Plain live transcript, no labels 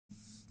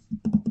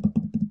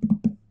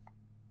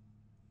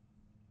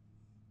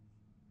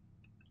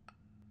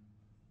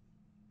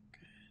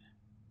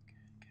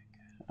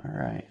All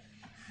right.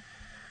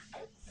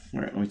 All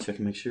right, let me check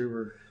and make sure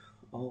we're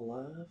all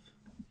live.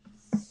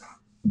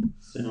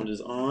 Sound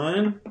is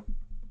on.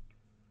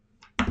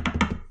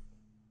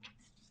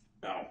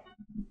 Oh.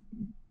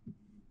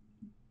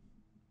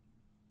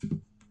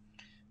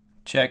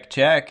 Check,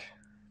 check.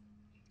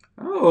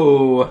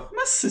 Oh,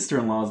 my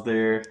sister-in-law's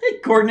there. Hey,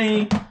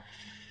 Courtney.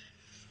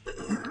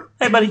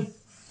 Hey, buddy.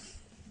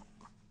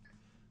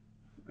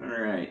 All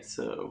right,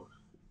 so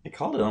they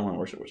called it online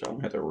worship, which I'm going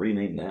to have to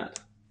rename that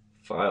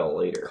file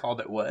later. Called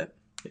it what?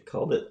 They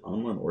called it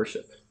online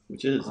worship,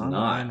 which it is not.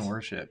 Online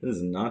worship. It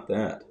is not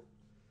that.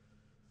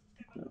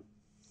 No.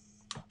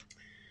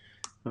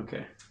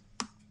 Okay.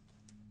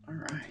 All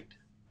right.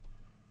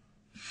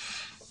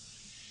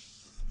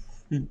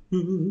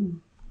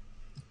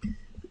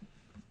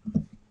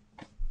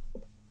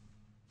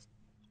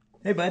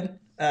 Hey, bud.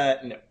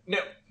 No.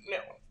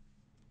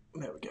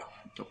 There we go.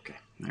 Okay.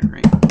 All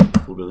right.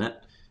 We'll do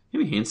that.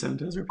 Any hand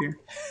sanitizer up here?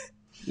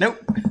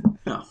 Nope.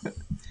 No.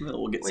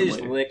 We'll get We some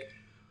just later.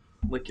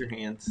 lick your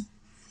hands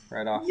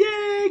right off.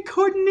 Yay,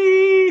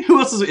 Courtney! Who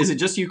else is it?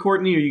 Just you,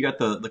 Courtney, or you got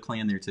the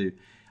clan there too?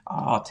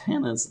 Oh,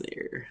 Tana's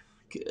there.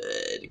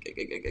 Good.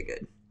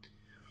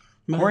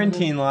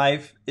 Quarantine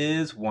life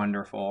is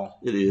wonderful.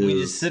 It is.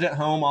 We just sit at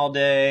home all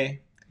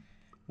day,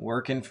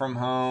 working from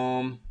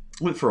home,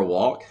 Went for a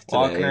walk today.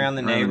 walking around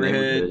the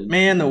neighborhood.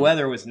 Man, the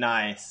weather was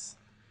nice.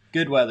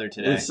 Good weather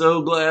today. We're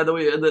so glad that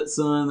we had that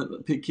sun,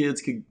 that the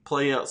kids could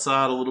play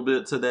outside a little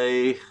bit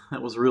today.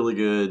 That was really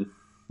good.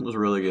 It was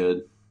really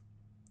good.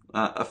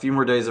 A few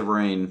more days of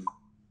rain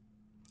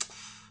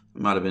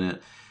might have been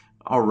it.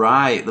 All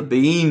right, the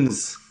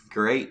beans.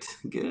 Great.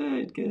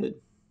 Good.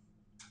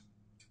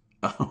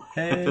 Oh.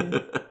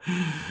 Hey.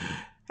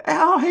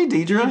 Oh, hey,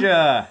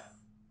 Deidre.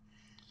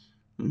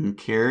 Deidre.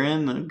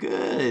 Karen.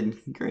 Good.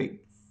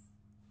 Great.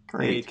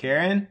 Hey,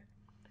 Karen.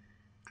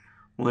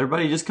 Well,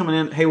 everybody just coming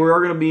in. Hey, we are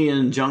going to be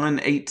in John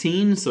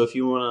 18, so if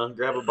you want to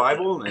grab a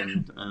Bible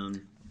and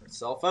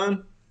Cell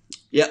phone?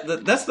 yeah,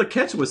 that's the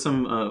catch with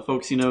some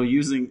folks,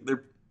 using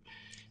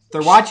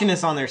They're watching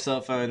us on their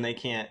cell phone. They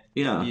can't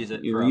use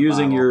it. You're for a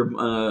using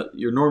Bible.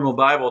 your normal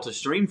Bible to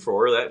stream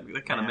for that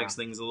kind of Yeah. makes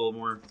things a little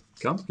more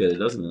complicated,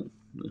 doesn't it?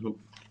 I hope,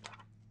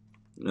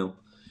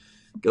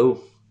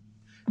 go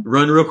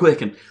run real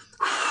quick and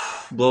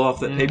blow off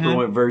that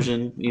paperweight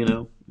version.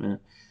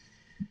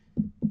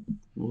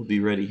 We'll be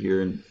ready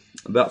here in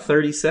about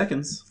 30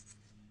 seconds.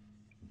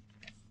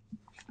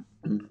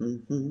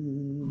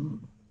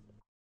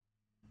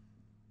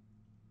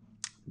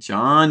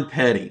 John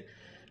Petty.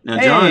 Now,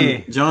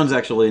 Hey. John's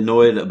actually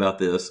annoyed about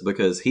this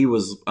because he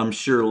was, I'm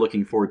sure,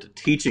 looking forward to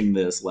teaching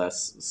this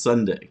last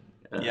Sunday.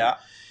 Yeah.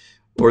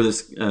 Or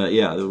this, it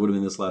would have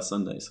been this last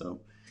Sunday. So,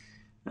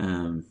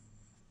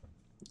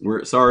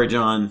 we're sorry,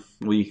 John.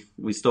 We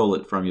stole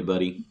it from you,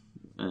 buddy.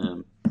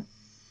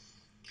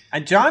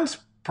 John's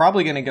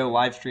probably going to go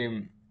live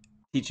stream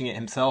teaching it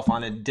himself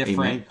on a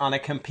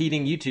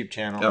competing YouTube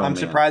channel. Oh, I'm man.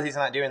 surprised he's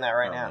not doing that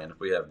right now. Man, if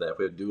we have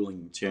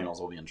dueling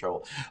channels, we'll be in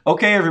trouble.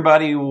 Okay,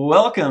 everybody,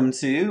 welcome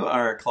to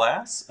our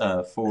class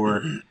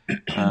for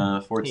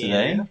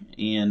today,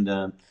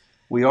 and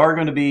we are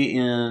going to be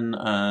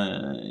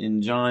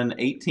in John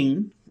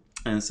 18.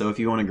 And so, if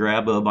you want to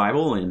grab a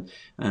Bible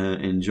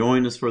and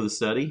join us for the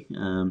study,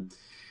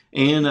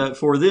 and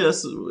for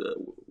this.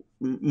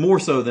 More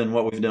so than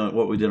what we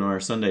did on our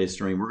Sunday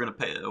stream,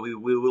 we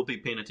will be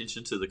paying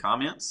attention to the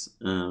comments,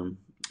 and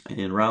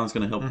Rylan's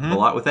going to help a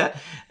lot with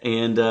that.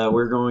 And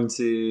we're going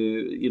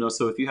to,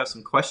 so if you have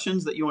some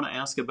questions that you want to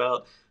ask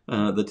about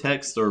the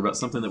text or about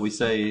something that we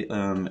say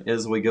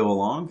as we go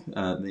along,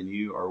 then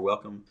you are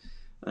welcome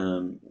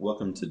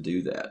to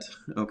do that.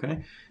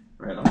 Okay,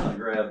 all right. I'm going to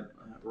grab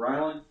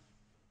Rylan. I'm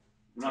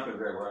not going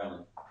to grab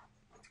Rylan.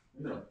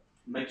 I'm going to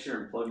make sure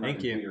and plug my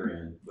computer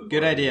in.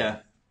 Good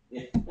idea.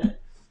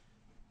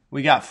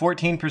 We got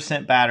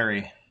 14%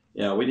 battery.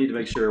 Yeah, we need to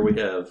make sure we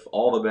have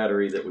all the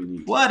battery that we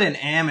need. What an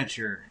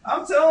amateur.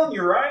 I'm telling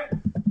you, right?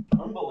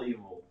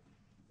 Unbelievable.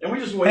 And we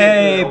just waited.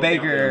 Hey,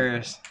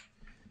 Bakers.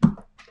 All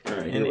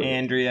right, And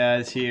Andrea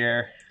is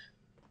here.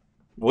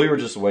 We were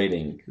just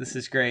waiting. This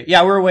is great.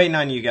 Yeah, we're waiting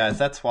on you guys.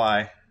 That's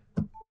why.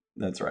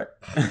 That's right.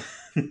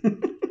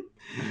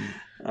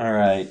 All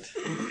right.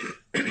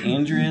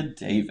 Andrea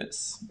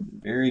Davis.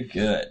 Very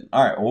good.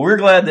 All right. Well, we're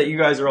glad that you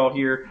guys are all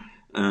here.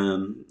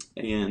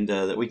 And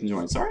that we can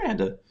join. Sorry, I had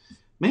to.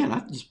 Man,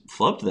 I just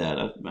flubbed that.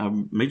 I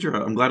made sure.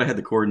 I'm glad I had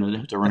the cord and I didn't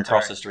have to run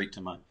across the street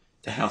to my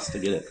house to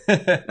get it.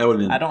 That would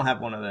have been. I don't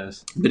have one of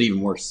those. But even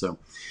worse. So,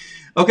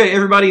 okay,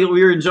 everybody,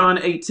 we're in John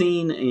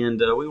 18,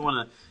 and we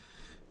want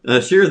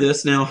to share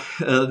this now.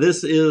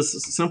 This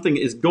is something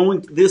is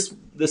going.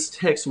 This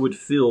text would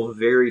feel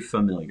very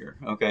familiar.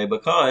 Okay,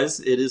 because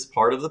it is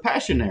part of the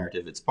Passion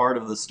narrative. It's part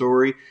of the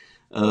story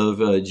of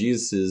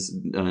Jesus'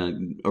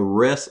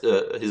 arrest,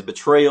 his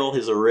betrayal,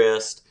 his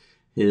arrest,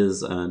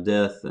 his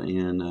death,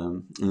 and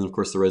of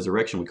course the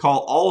resurrection. We call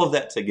all of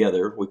that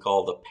together. We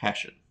call the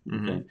Passion.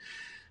 Okay,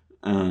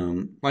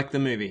 Like the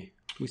movie.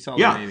 We saw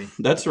yeah, the movie.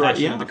 That's right.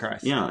 Passion Yeah, of the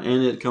Christ. yeah,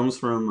 and it comes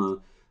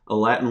from a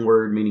Latin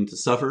word meaning to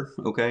suffer.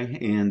 Okay,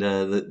 and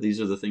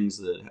these are the things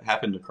that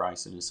happened to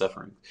Christ in his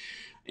suffering.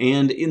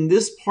 And in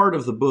this part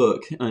of the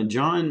book,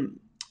 John,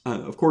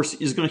 of course,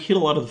 is going to hit a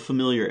lot of the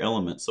familiar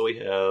elements. So we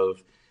have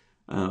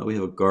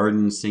a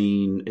garden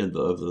scene of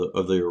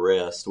the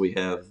arrest. We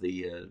have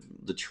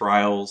the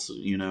trials,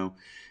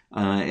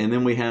 and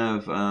then we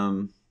have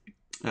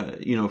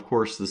of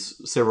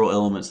course, several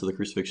elements of the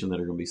crucifixion that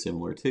are going to be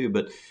similar too.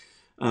 But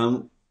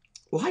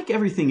like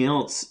everything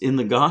else in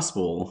the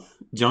gospel,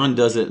 John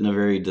does it in a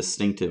very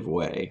distinctive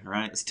way,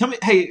 right? So tell me,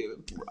 hey,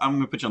 I'm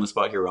going to put you on the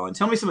spot here, Ryan.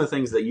 Tell me some of the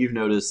things that you've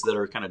noticed that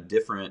are kind of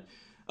different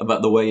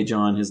about the way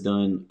John has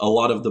done a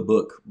lot of the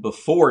book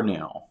before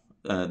now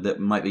that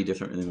might be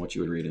different than what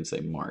you would read in,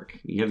 say, Mark.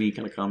 You have any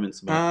kind of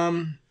comments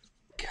about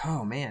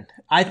Oh, man.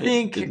 I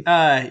think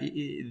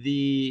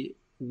the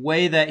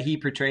way that he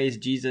portrays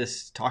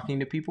Jesus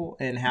talking to people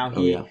and how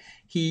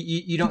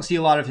you don't see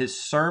a lot of his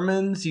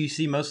sermons. You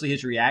see mostly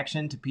his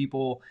reaction to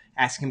people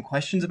asking him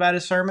questions about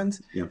his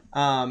sermons. Yeah.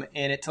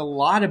 And it's a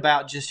lot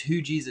about just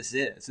who Jesus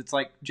is. It's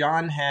like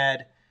John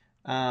had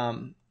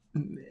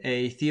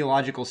a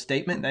theological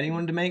statement that he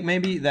wanted to make,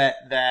 maybe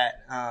that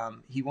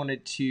he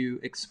wanted to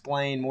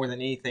explain more than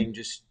anything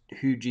just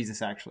who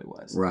Jesus actually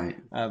was, right?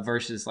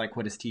 Versus like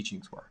what his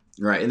teachings were,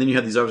 right? And then you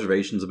have these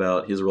observations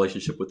about his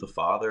relationship with the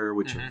Father,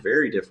 which are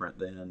very different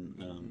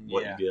than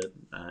what you get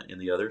in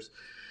the others.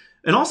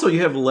 And also, you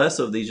have less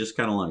of these just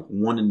kind of like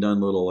one and done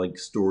little like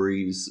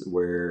stories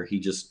where he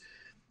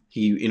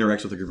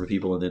interacts with a group of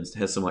people and then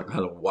has some like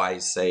kind of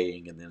wise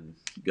saying and then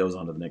goes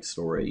on to the next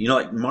story.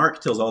 Like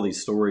Mark tells all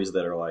these stories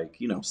that are like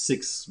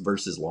 6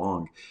 verses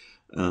long.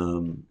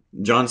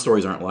 John's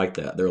stories aren't like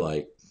that. They're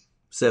like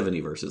 70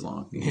 verses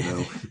long.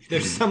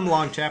 There's some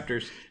long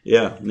chapters.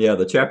 Yeah.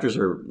 The chapters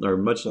are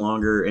much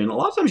longer, and a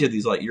lot of times you have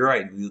these like, you're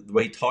right, the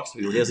way he talks to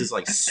people, he has this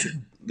like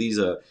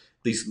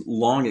these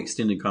long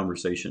extended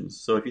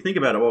conversations. So if you think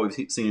about it, what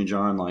we've seen in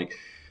John, like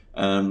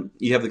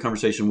you have the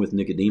conversation with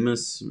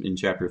Nicodemus in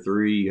chapter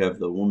 3. You have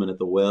the woman at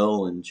the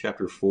well in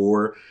chapter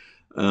 4.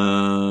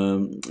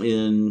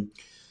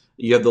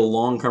 You have the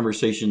long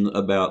conversation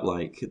about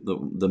like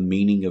the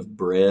meaning of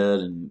bread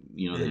and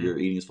that you're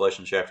eating his flesh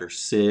in chapter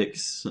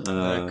 6.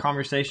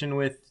 Conversation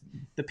with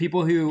the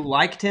people who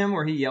liked him,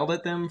 where he yelled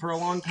at them for a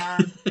long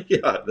time.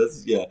 In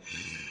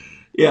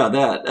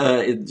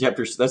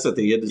chapter, that's at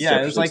the end of chapter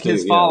 6. It was like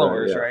his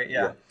followers, right?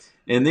 Yeah.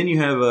 And then you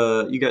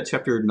have you got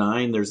chapter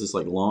 9. There's this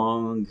like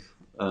long,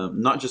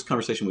 not just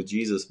conversation with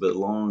Jesus, but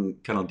long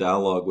kind of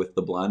dialogue with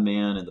the blind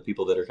man and the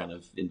people that are kind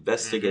of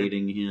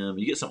investigating him.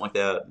 You get something like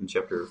that in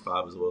chapter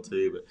 5 as well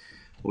too, but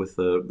with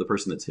the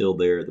person that's healed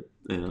there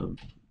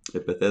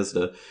at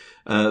Bethesda.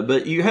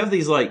 But you have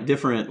these like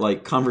different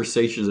like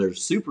conversations that are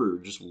super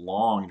just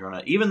long, drawn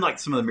out. Even like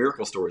some of the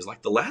miracle stories,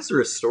 like the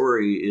Lazarus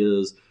story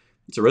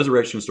it's a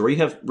resurrection story. You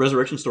have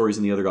resurrection stories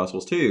in the other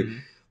Gospels too. Mm-hmm.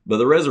 But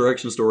the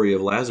resurrection story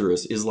of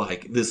Lazarus is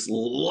like this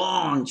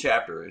long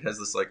chapter. It has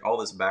this like all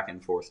this back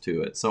and forth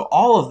to it. So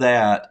all of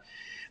that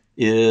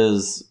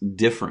is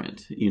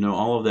different.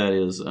 All of that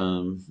is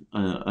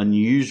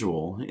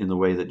unusual in the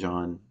way that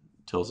John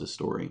tells his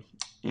story.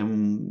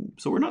 And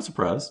so we're not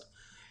surprised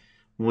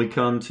when we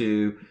come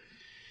to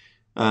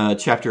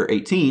chapter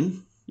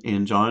 18,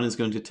 and John is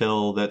going to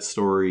tell that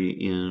story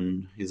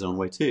in his own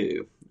way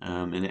too.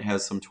 And it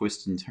has some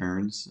twists and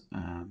turns.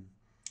 And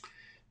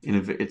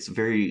it's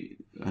very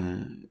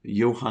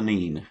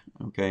Johannine.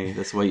 Okay,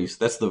 that's the way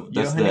that's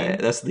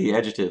the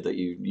adjective that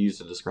you use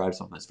to describe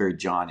something. It's very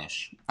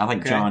Johnish. I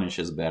think Johnish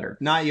is better.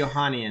 Not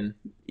Johannian.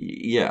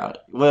 Yeah.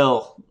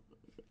 Well,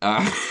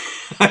 I'm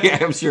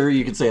sure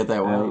you could say it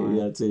that way.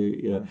 Yeah, too.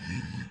 Yeah.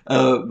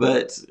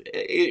 But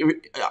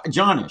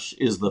Johnish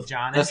is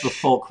that's the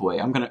folk way.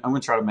 I'm gonna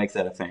try to make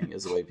that a thing.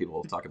 Is the way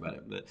people talk about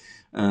it. But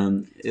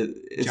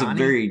it's Johnny? A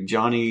very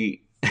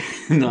Johnny.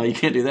 No, you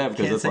can't do that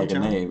because that's like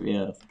Johnny. A name.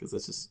 Yeah, because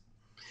that's just.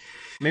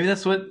 Maybe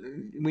that's what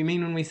we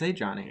mean when we say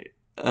Johnny.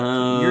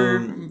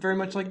 You're very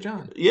much like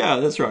John. Yeah,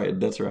 that's right.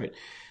 That's right.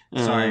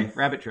 Sorry,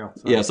 rabbit trail.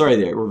 Sorry. Yeah, sorry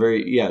there. We're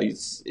very it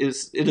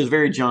is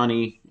very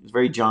Johnny. It's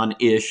very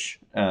John-ish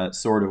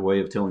sort of way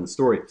of telling the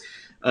story.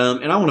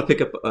 And I want to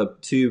pick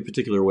up 2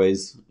 particular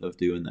ways of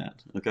doing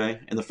that. Okay,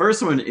 and the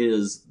first one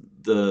is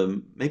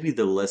maybe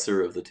the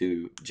lesser of the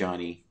 2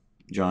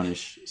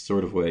 Johnish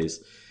sort of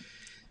ways.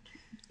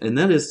 And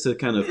that is to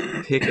kind of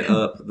pick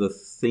up the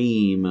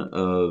theme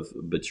of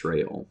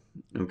betrayal.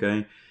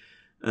 Okay.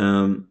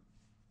 Now,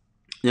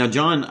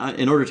 John,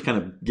 in order to kind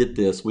of get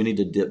this, we need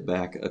to dip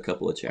back a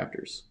couple of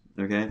chapters.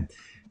 Okay.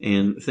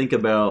 And think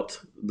about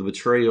the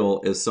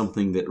betrayal as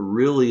something that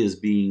really is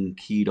being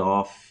keyed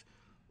off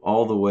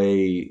all the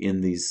way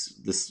in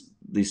this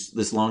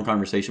long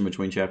conversation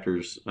between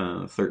chapters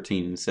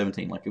 13 and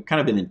 17. Like we've kind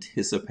of been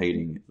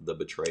anticipating the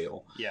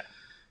betrayal. Yeah.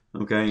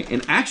 Okay,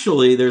 and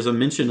actually, there's a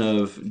mention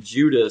of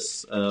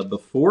Judas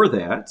before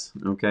that.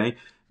 Okay,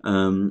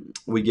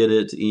 we get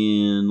it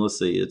in. Let's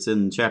see, it's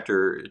in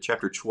chapter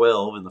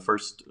 12, in the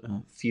first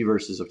few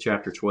verses of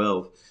chapter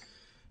 12.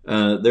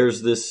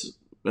 There's this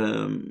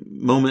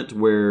moment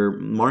where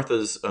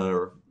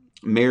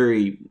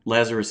Mary,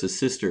 Lazarus'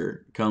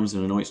 sister, comes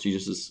and anoints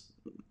Jesus'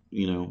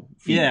 feet.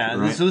 Yeah,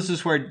 right? so this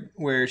is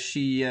where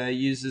she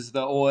uses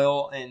the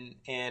oil, and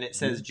it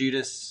says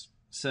Judas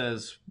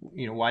says,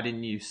 why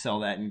didn't you sell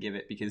that and give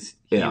it? Because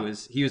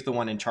he was the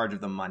one in charge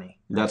of the money.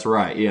 Right? That's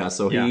right. Yeah.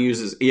 So he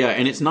uses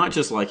and it's not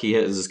just like he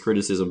has his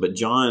criticism, but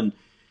John.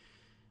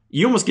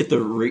 You almost get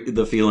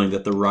the feeling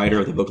that the writer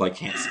of the book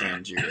can't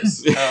stand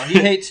Judas. Oh, he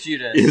hates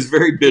Judas. He's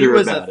very bitter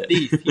about it.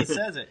 He was a thief. He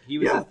says it. He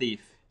was a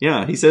thief.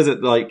 Yeah, he says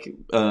it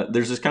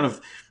there's this kind of,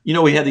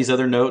 we had these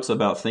other notes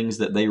about things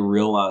that they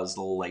realized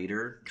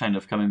later, kind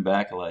of coming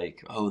back, they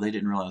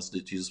didn't realize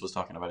that Jesus was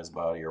talking about his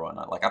body or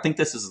whatnot. I think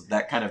this is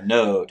that kind of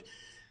note.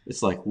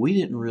 It's we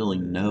didn't really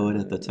know it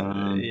at the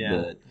time.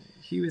 But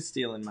he was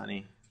stealing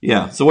money.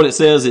 Yeah. So what it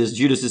says is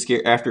Judas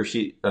Iscariot, after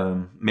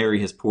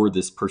Mary has poured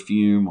this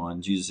perfume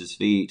on Jesus'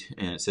 feet,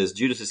 and it says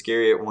Judas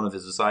Iscariot, one of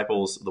his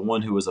disciples, the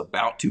one who was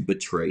about to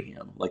betray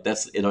him.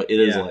 It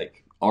is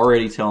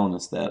already telling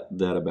us that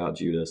about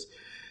Judas.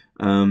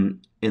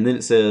 And then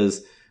it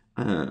says,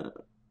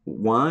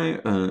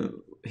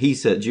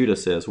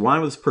 Judas says, why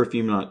was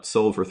perfume not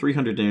sold for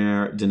 300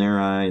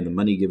 denarii and the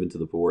money given to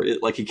the poor?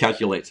 He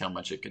calculates how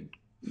much it could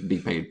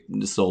be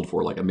sold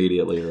for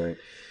immediately, right?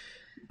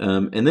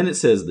 And then it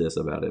says this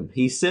about him.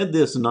 He said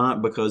this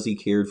not because he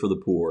cared for the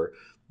poor,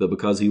 but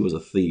because he was a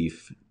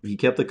thief. He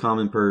kept the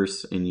common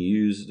purse and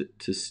used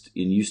to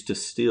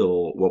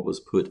steal what was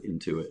put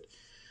into it.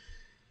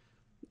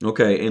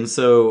 Okay, and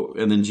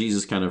then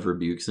Jesus kind of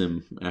rebukes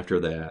him after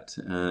that.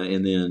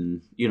 And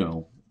then,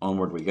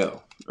 onward we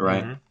go,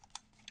 right?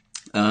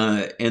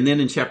 Mm-hmm. And then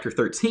in chapter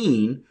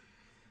 13,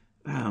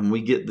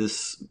 we get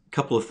this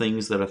couple of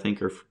things that I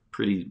think are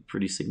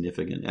pretty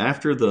significant.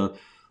 After the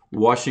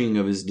washing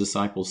of his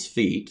disciples'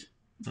 feet.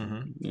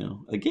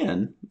 Mm-hmm.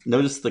 Again,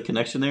 notice the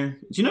connection there.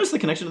 Did you notice the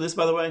connection to this,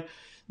 by the way?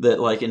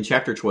 That in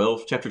chapter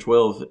 12,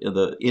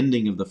 the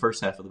ending of the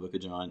first half of the book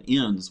of John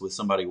ends with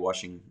somebody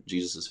washing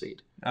Jesus'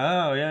 feet.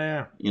 Oh,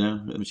 yeah.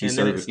 And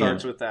then it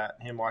starts with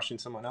him washing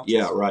someone else's.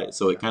 Yeah, right.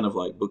 So it kind of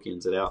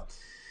bookends it out.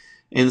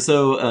 And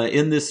so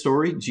in this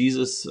story,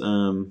 Jesus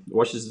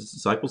washes his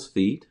disciples'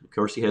 feet. Of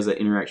course, he has that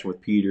interaction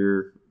with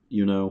Peter,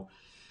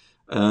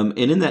 and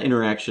in that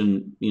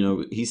interaction,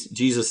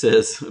 Jesus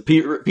says,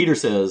 Peter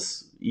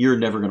says, you're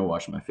never going to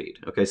wash my feet.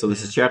 Okay, so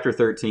this is chapter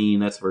 13,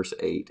 that's verse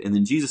 8. And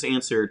then Jesus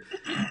answered,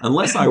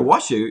 unless I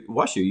wash you,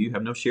 you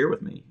have no share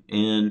with me.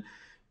 And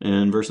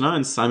verse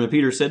 9, Simon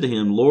Peter said to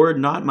him, Lord,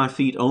 not my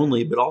feet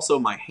only, but also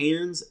my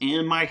hands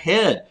and my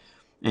head.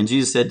 And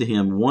Jesus said to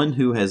him, one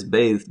who has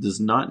bathed does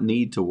not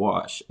need to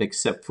wash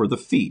except for the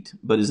feet,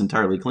 but is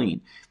entirely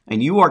clean.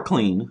 And you are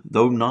clean,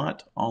 though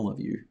not all of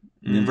you.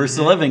 And then verse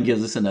 11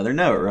 gives us another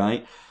note,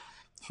 right?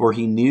 For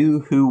he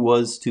knew who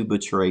was to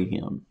betray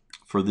him.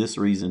 For this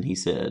reason, he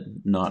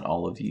said, not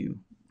all of you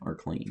are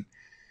clean.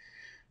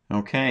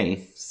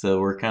 Okay, so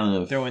we're kind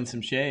of throwing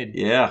some shade.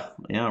 Yeah,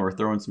 we're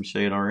throwing some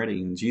shade already.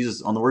 And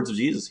Jesus, on the words of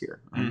Jesus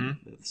here.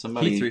 Mm-hmm.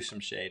 He threw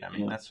some shade.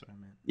 That's what I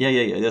meant.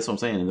 Yeah, that's what I'm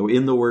saying.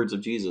 In the words of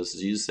Jesus,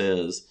 Jesus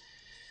says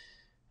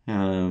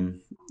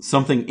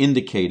something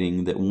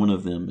indicating that one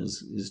of them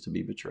is to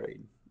be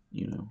betrayed.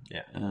 Yeah.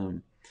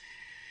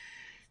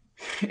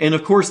 And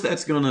of course,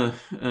 that's gonna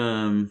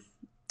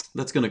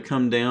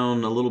come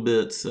down a little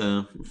bit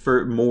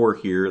for more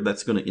here.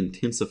 That's going to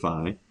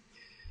intensify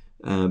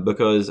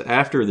because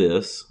after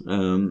he's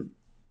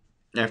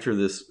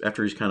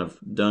kind of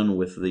done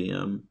with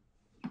the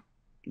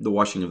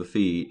washing of the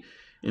feet,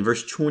 in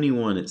verse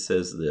 21 it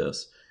says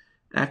this: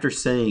 after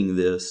saying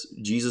this,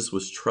 Jesus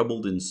was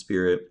troubled in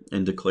spirit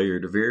and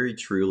declared, "Very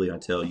truly I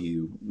tell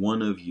you,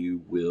 one of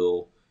you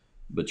will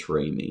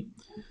betray me."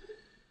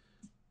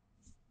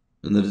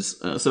 And that is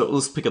so.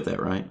 Let's pick up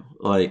that, right?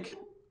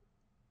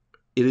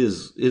 It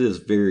is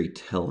very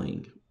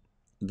telling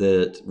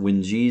that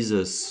when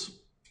Jesus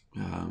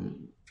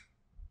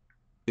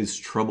is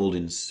troubled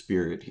in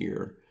spirit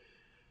here,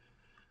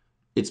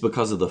 it's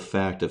because of the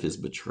fact of his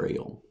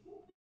betrayal.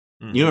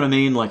 Mm-hmm. You know what I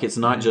mean? It's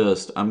not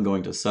just, I'm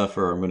going to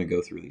suffer, I'm going to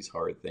go through these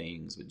hard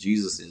things, but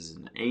Jesus is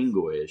in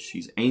anguish.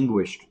 He's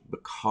anguished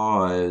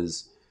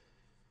because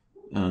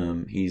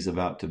he's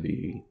about to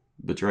be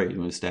betrayed. He's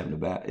going to stab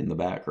in the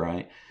back,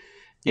 right?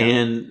 Yeah.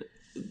 And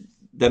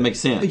that makes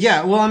sense.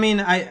 Yeah. Well, I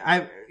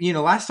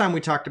last time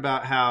we talked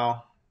about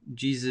how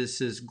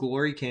Jesus's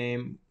glory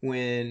came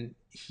when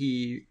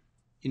he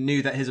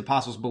knew that his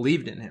apostles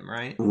believed in him,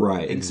 right?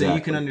 Right. And exactly. So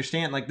you can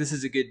understand, this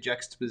is a good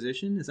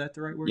juxtaposition. Is that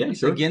the right word? Yeah,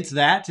 sure. Against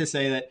that, to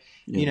say that,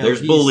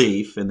 there's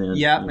belief, and then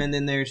and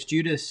then there's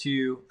Judas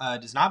who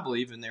does not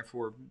believe and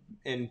therefore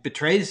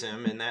betrays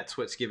him, and that's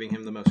what's giving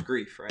him the most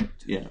grief, right?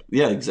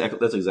 Yeah, exactly.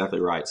 That's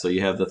exactly right. So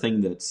you have the thing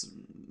that's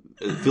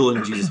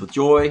filling Jesus with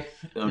joy,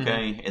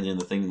 okay, and then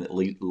the thing that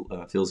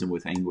fills him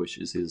with anguish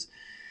is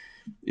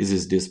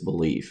his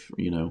disbelief,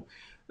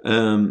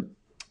 All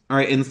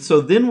right, and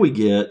so then we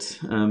get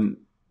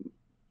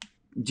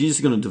Jesus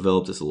is going to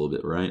develop this a little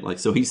bit, right?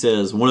 So he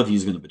says, one of you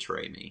is going to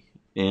betray me,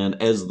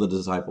 and as the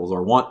disciples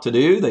are wont to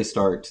do, they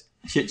start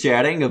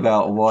chit-chatting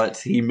about what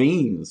he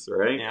means,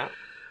 right? Yeah.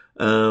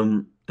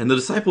 And the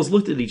disciples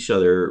looked at each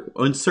other,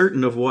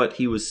 uncertain of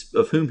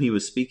whom he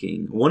was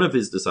speaking. One of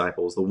his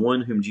disciples, the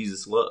one whom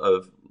Jesus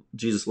loved,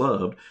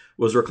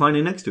 was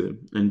reclining next to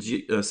him.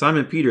 And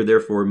Simon Peter,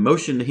 therefore,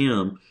 motioned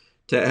him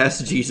to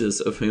ask Jesus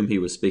of whom he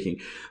was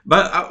speaking.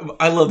 But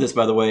I love this,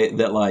 by the way,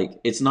 that like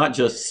it's not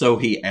just so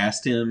he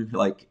asked him,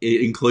 like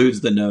it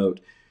includes the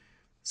note.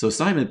 So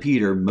Simon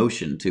Peter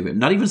motioned to him,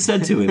 not even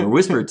said to him or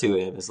whispered to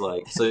him. It's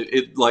like, so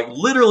it like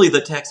literally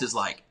the text is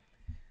like,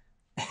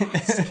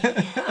 ask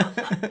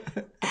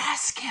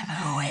him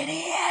who it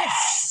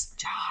is,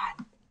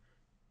 John.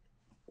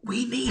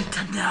 We need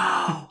to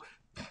know.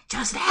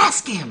 Just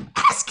ask him.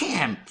 Ask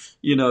him.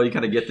 You know, you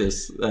kind of get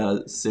this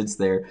sense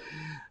there.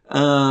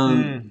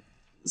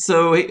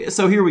 So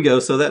here we go.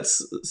 So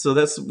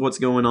that's what's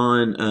going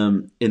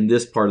on in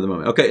this part of the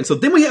moment. Okay, and so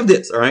then we have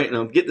this. All right,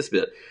 now get this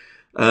bit.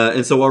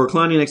 And so while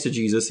reclining next to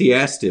Jesus, he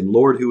asked him,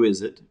 "Lord, who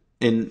is it?"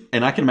 And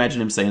I can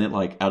imagine him saying it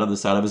like out of the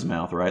side of his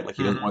mouth, right? Like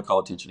he doesn't want to call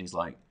attention. He's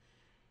like,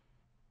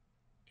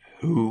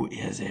 "Who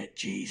is it,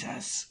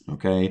 Jesus?"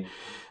 Okay.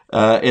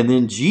 And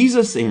then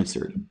Jesus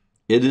answered,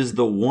 "It is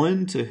the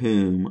one to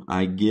whom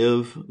I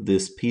give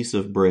this piece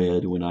of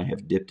bread when I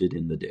have dipped it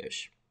in the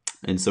dish."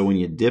 And so when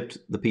he had dipped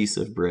the piece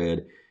of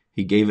bread,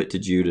 he gave it to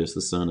Judas,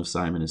 the son of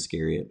Simon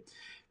Iscariot.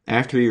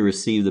 After he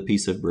received the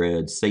piece of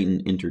bread,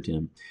 Satan entered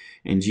him.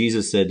 And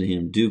Jesus said to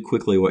him, "Do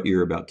quickly what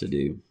you're about to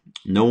do."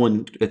 No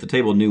one at the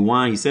table knew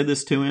why he said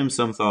this to him.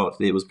 Some thought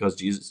it was because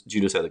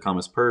Judas had the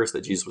commonest purse,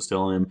 that Jesus was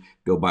telling him,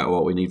 go buy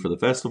what we need for the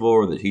festival,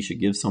 or that he should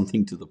give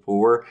something to the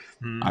poor.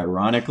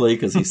 Ironically,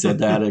 because he said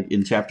that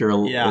in chapter,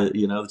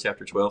 the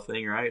chapter 12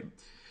 thing, right?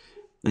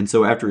 And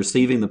so after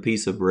receiving the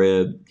piece of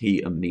bread,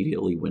 he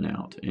immediately went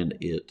out, and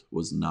it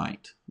was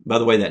night. By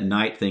the way, that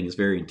night thing is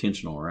very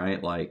intentional,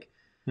 right? Like,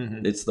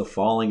 it's the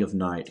falling of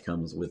night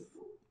comes with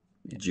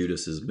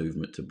Judas's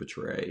movement to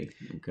betray.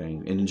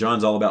 Okay, and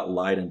John's all about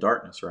light and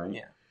darkness, right?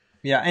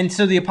 Yeah. And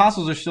so the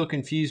apostles are still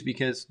confused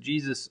because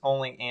Jesus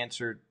only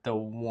answered the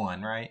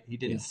one, right? He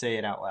didn't say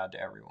it out loud to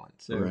everyone.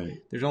 So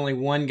there's only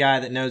one guy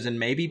that knows, and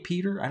maybe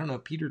Peter. I don't know.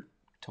 Peter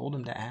told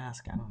him to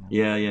ask. I don't know.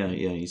 Yeah.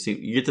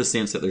 You get the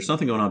sense that there's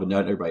something going on, but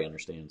not everybody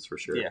understands for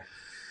sure. Yeah.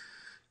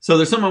 So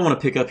there's something I want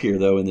to pick up here,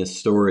 though, in this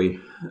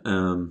story,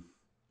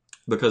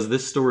 because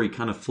this story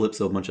kind of flips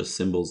a bunch of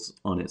symbols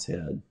on its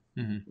head,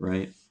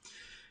 right?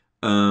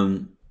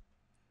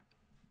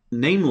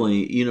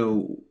 Namely,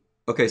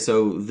 okay,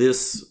 so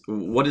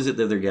what is it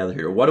that they're gathered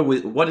here?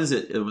 What is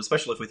it,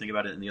 especially if we think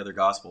about it in the other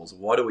Gospels,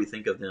 what do we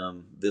think of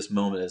them, this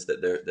moment is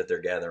that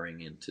they're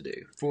gathering in to do?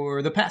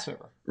 For the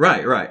Passover.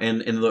 Right.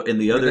 And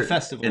the other... the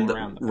festival around the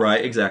Passover.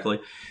 Right, exactly.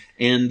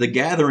 And the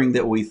gathering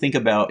that we think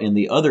about in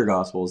the other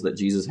Gospels that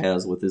Jesus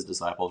has with his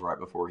disciples right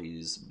before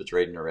he's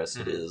betrayed and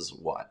arrested is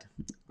what?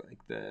 Like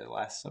the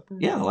Last Supper?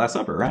 Yeah, the Last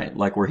Supper, right.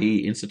 Like where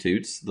he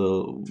institutes the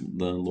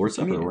Lord's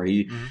Supper, where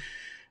he...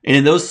 And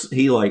in those,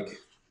 he like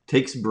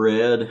takes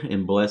bread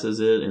and blesses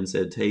it and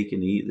said, "Take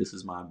and eat. This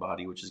is my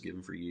body, which is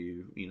given for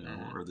you."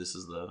 Or this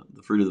is the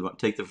fruit of the vine.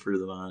 Take the fruit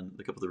of the vine,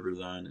 the cup of the fruit of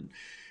the vine,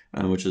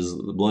 and which is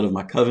the blood of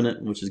my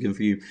covenant, which is given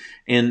for you.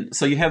 And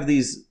so you have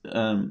these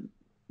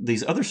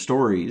other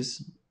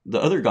stories.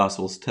 The other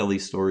Gospels tell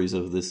these stories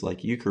of this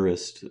like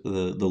Eucharist,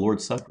 the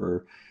Lord's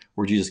Supper,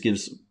 where Jesus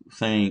gives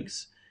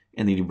thanks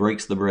and then he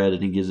breaks the bread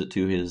and he gives it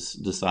to his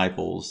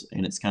disciples,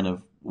 and it's kind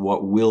of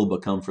what will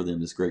become for them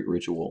this great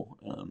ritual,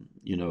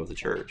 of the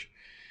church.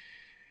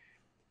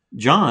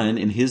 John,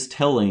 in his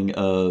telling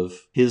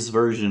of his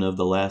version of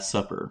the Last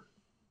Supper,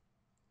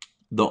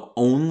 the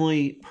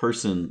only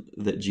person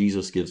that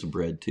Jesus gives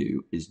bread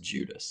to is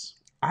Judas.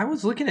 I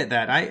was looking at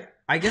that.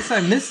 I guess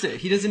I missed it.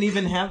 He doesn't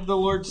even have the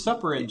Lord's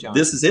Supper in John.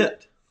 This is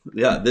it.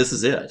 Yeah, this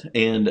is it.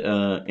 And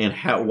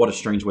what a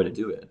strange way to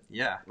do it.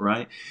 Yeah.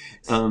 Right?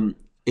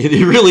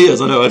 It really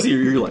is. I know. I see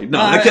you're like, no,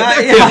 that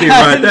can't be right.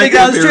 I didn't think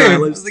that was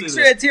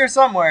true. Right. It's here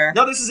somewhere.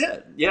 No, this is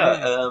it.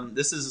 Yeah.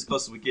 This is as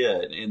close as we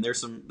get. And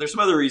there's some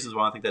other reasons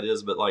why I think that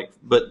is,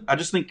 but I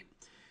just think,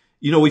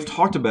 we've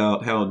talked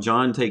about how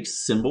John takes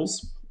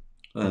symbols,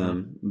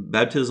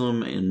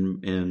 baptism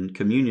and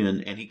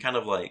communion, and he kind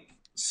of like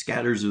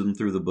scatters them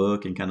through the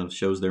book and kind of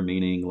shows their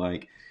meaning,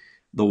 like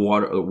the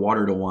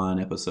water to wine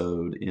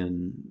episode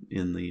in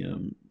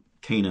the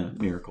Cana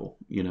miracle,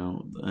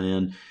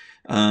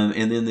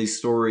 and then these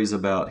stories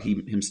about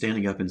him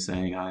standing up and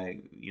saying,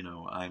 I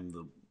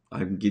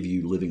give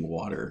you living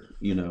water,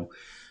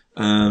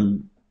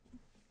 and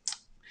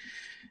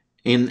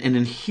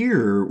in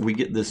here we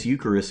get this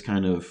Eucharist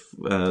kind of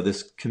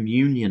this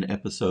communion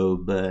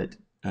episode, but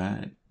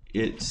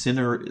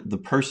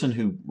the person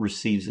who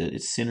receives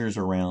it centers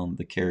around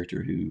the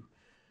character who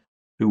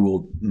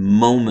will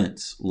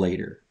moments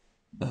later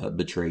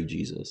betray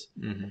Jesus.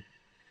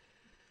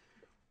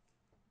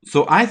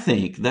 So I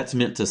think that's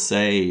meant to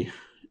say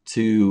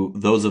to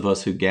those of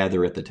us who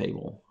gather at the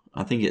table,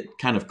 I think it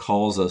kind of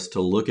calls us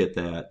to look at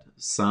that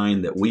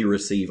sign that we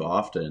receive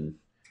often,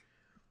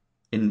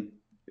 and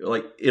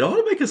like it ought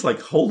to make us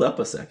like hold up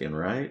a second,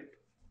 right?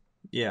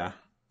 Yeah.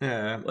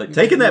 Like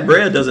taking that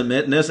bread doesn't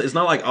mean it's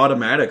not like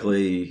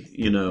automatically,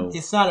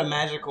 It's not a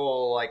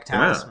magical like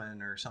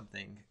talisman or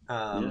something.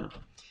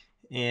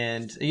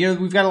 And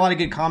we've got a lot of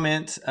good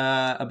comments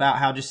about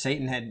how just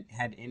Satan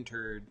had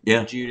entered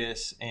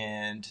Judas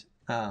and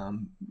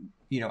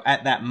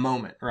at that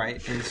moment,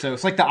 right? And so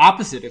it's like the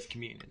opposite of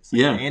communion. It's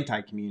like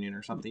anti-communion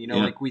or something.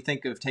 Like we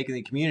think of taking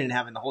the communion and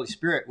having the Holy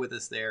Spirit with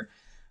us there.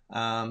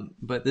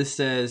 But this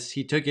says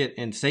he took it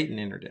and Satan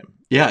entered him.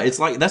 Yeah, it's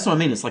like that's what I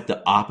mean. It's like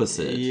the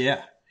opposite.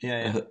 Yeah.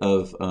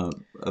 Of a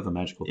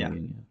magical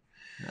communion.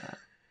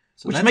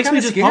 So which makes me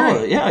just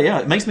scary.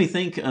 It makes me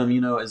think.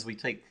 As we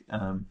take,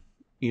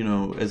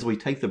 as we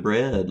take the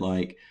bread,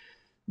 like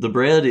the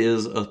bread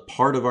is a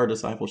part of our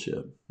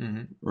discipleship,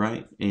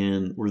 right?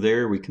 And we're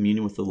there. We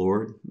commune with the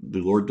Lord. The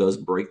Lord does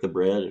break the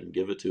bread and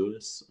give it to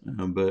us,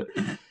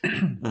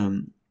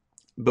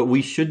 but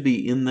we should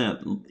be in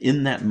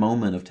that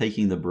moment of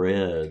taking the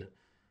bread.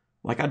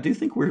 Like I do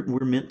think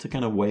we're meant to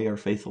kind of weigh our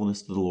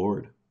faithfulness to the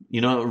Lord,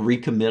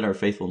 recommit our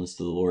faithfulness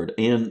to the Lord,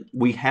 and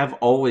we have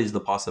always the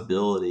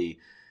possibility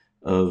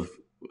of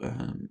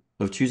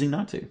choosing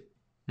not to.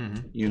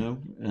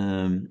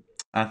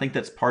 I think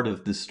that's part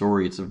of this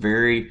story. It's a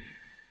very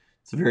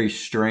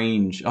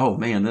strange. Oh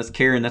man, that's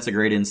Karen. That's a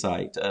great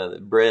insight.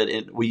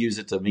 Bread, we use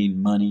it to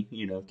mean money,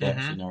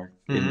 cash in our.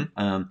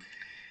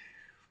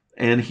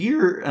 And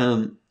here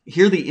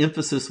the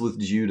emphasis with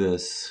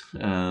Judas.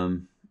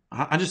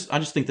 I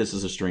just think this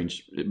is a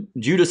strange.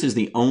 Judas is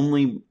the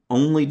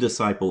only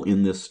disciple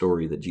in this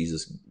story that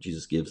Jesus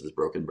gives this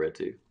broken bread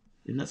to.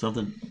 Isn't that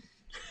something?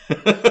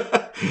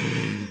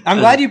 I'm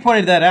glad you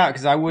pointed that out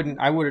because I would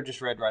have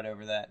just read right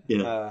over that.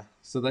 Yeah.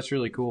 So that's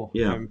really cool.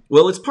 Yeah.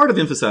 Well, it's part of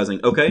emphasizing.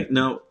 Okay.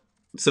 Now,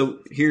 so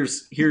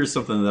here's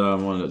something that I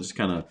want to just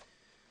kind of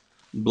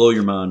blow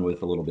your mind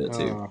with a little bit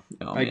too.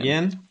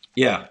 Again?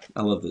 Yeah,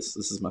 I love this.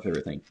 This is my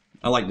favorite thing.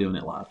 I like doing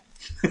it live.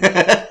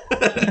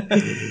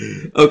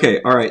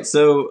 Okay, all right.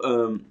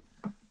 So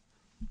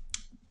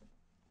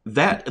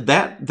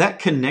that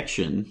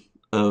connection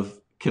of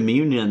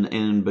communion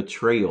and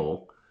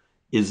betrayal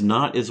is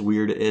not as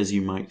weird as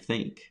you might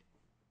think.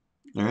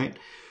 All right.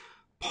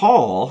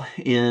 Paul,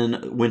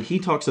 when he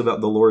talks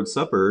about the Lord's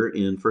Supper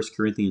in 1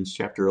 Corinthians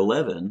chapter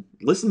 11,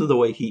 listen to the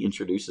way he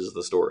introduces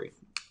the story.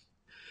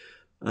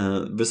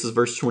 This is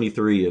verse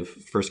 23 of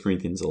 1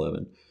 Corinthians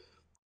 11.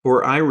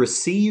 For I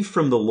received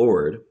from the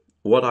Lord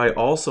what I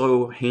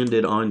also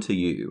handed on to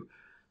you,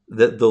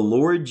 that the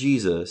Lord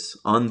Jesus,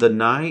 on the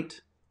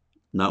night,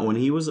 not when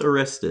he was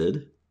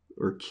arrested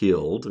or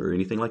killed or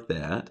anything like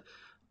that,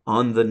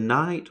 on the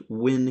night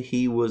when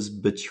he was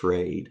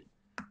betrayed,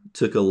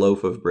 took a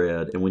loaf of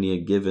bread, and when he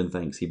had given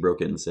thanks, he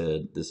broke it and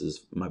said, "This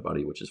is my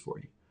body, which is for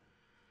you."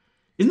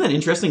 Isn't that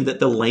interesting that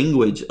the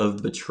language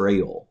of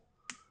betrayal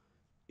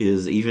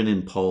is even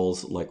in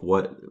Paul's, like,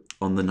 what,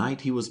 on the night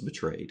he was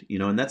betrayed,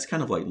 and that's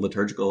kind of like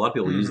liturgical. A lot of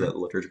people use that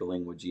liturgical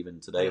language even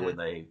today when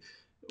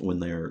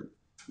they're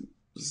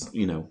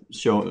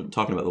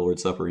talking about the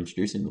Lord's Supper,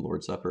 introducing the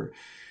Lord's Supper.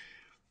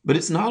 But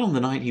it's not on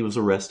the night he was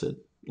arrested.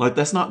 Like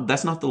that's not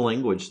the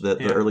language that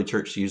the early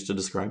church used to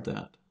describe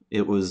that.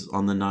 It was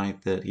on the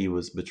night that he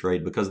was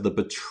betrayed, because the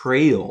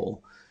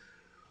betrayal,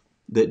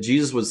 that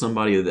Jesus was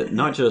somebody that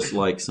not just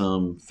like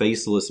some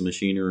faceless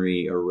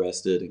machinery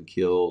arrested and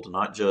killed,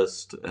 not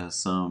just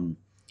some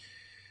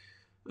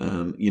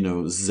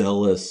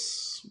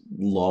zealous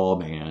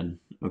lawman,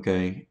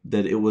 okay,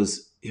 that it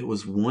was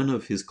one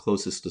of his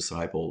closest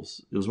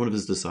disciples. It was one of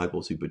his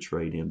disciples who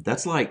betrayed him.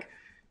 That's like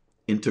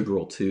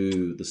integral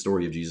to the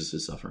story of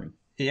Jesus' suffering.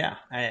 Yeah,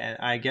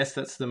 I guess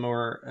that's the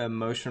more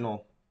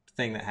emotional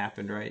thing that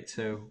happened, right?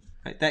 So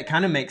that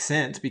kind of makes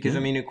sense because, I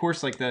mean, of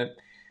course, like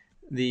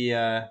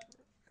the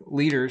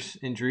leaders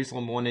in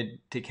Jerusalem wanted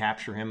to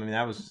capture him. I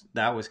mean,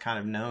 that was kind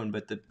of known,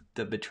 but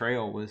the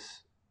betrayal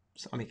was,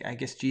 I mean, I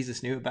guess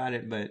Jesus knew about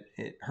it, but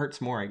it hurts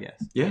more, I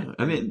guess. Yeah,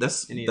 I mean, that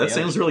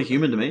sounds really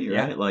human to me,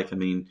 right? Yeah. Like, I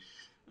mean,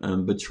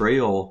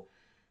 betrayal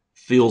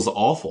feels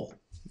awful.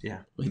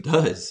 Yeah, it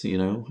does,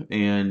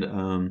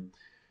 and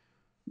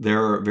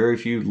there are very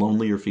few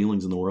lonelier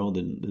feelings in the world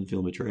than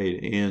feeling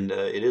betrayed, and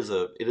it is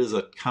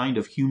a kind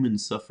of human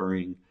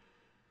suffering.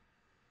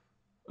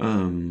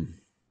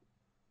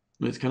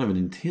 It's kind of an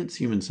intense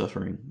human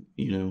suffering,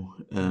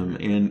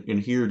 and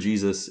here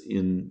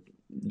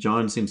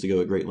John seems to go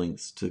at great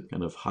lengths to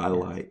kind of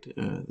highlight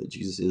that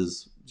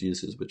Jesus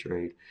is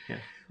betrayed. Yeah,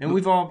 and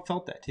we've all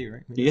felt that too,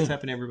 right? It's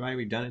happened to everybody.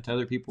 We've done it to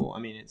other people. I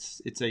mean,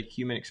 it's a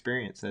human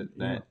experience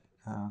that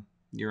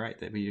you're right,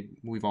 that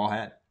we've all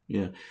had.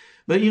 Yeah,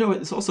 but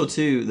it's also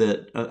too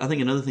that I think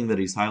another thing that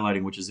he's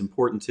highlighting, which is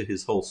important to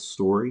his whole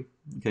story,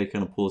 okay,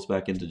 kind of pull us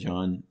back into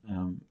John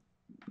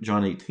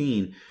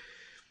 18,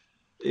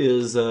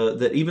 is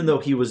that even though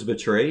he was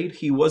betrayed,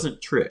 he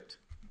wasn't tricked.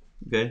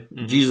 Okay,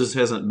 Jesus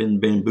hasn't been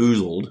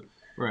bamboozled.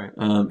 Right.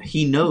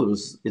 He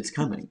knows it's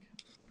coming,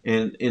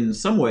 and in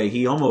some way,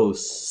 he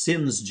almost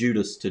sends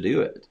Judas to do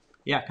it.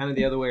 Yeah, kind of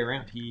the other way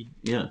around.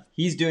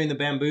 He's doing the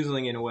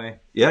bamboozling in a way.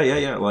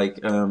 Yeah. Like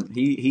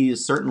he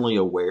is certainly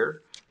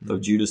aware of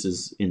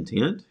Judas's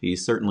intent.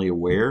 He's certainly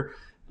aware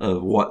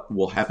of what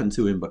will happen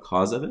to him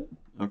because of it.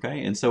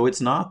 Okay, and so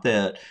it's not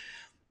that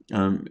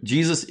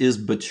Jesus is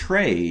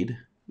betrayed,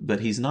 but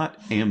he's not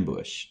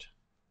ambushed.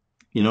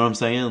 You know what I'm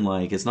saying?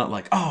 Like, it's not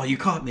like, oh, you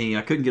caught me,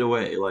 I couldn't get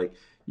away. Like,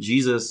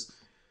 Jesus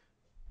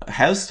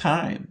has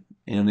time,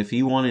 and if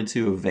he wanted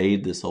to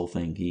evade this whole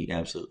thing, he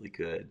absolutely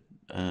could.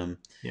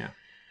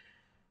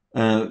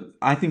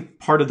 I think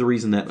part of the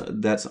reason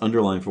that that's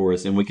underlined for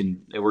us, and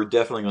we're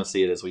definitely going to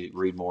see it as we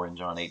read more in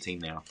John 18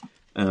 now,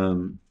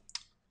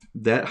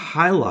 that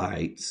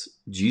highlights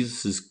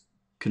Jesus'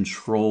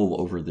 control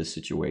over this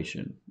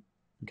situation.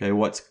 Okay,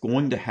 what's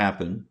going to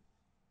happen?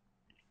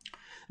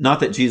 Not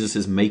that Jesus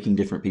is making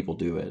different people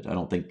do it. I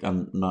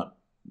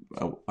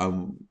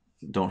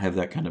don't have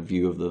that kind of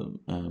view of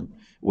the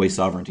way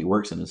sovereignty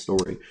works in the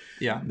story.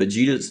 Yeah. But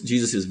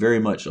Jesus is very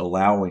much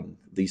allowing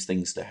these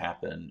things to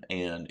happen,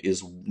 and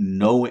is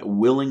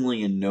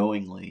willingly and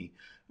knowingly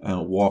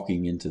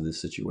walking into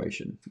this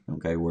situation.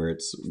 Okay, where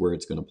it's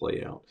going to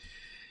play out.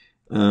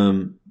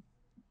 And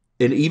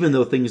even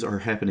though things are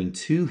happening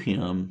to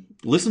him,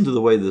 listen to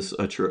the way this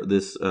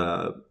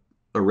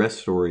arrest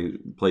story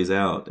plays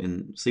out,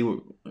 and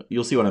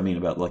you'll see what I mean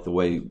about like the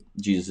way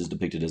Jesus is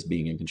depicted as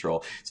being in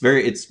control.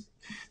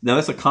 Now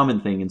that's a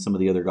common thing in some of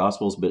the other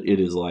gospels, but it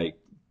is like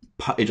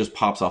it just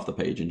pops off the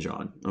page in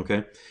John.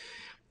 Okay,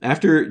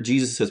 after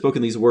Jesus had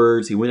spoken these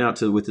words, he went out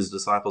with his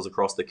disciples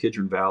across the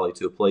Kidron Valley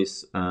to a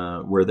place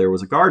where there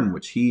was a garden,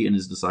 which he and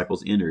his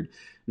disciples entered.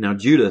 Now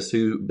Judas,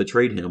 who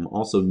betrayed him,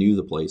 also knew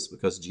the place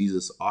because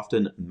Jesus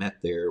often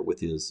met there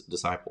with his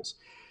disciples.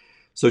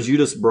 So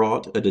Judas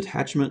brought a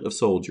detachment of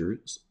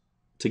soldiers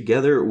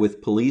together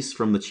with police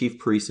from the chief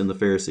priests and the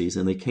Pharisees,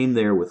 and they came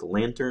there with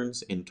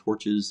lanterns and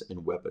torches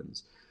and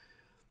weapons.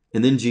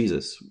 And then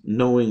Jesus,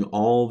 knowing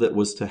all that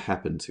was to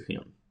happen to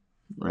him,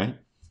 right,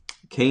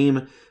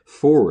 came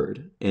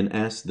forward and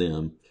asked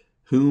them,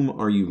 "Whom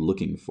are you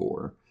looking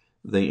for?"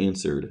 They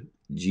answered,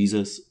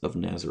 "Jesus of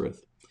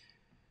Nazareth."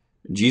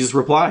 Jesus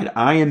replied,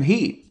 "I am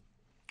he."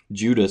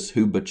 Judas,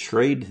 who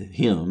betrayed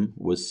him,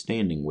 was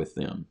standing with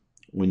them.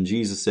 When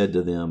Jesus said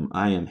to them,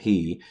 "I am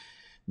he,"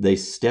 they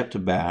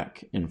stepped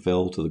back and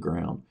fell to the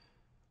ground.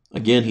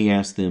 Again he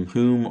asked them,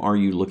 "Whom are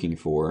you looking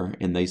for?"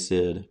 And they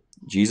said,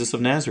 "Jesus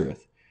of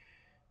Nazareth."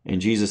 And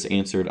Jesus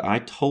answered, "I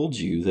told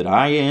you that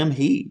I am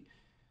he.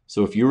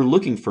 So if you are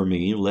looking for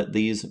me, let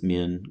these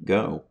men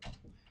go."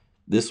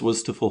 This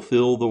was to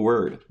fulfill the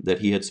word that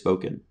he had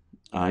spoken.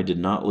 "I did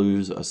not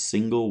lose a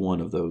single one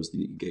of those that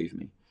you gave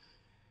me."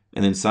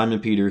 And then Simon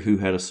Peter, who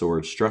had a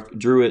sword,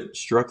 drew it,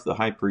 struck the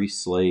high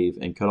priest's slave,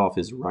 and cut off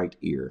his right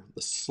ear.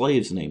 The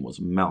slave's name was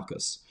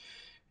Malchus.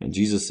 And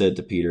Jesus said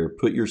to Peter,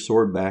 "Put your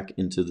sword back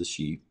into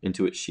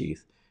its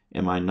sheath.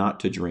 Am I not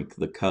to drink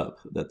the cup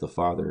that the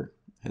Father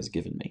has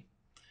given me?"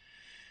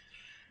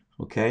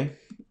 Okay?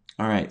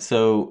 All right.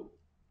 So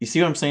you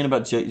see what I'm saying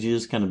about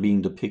Jesus kind of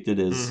being depicted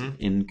as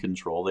in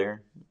control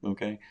there?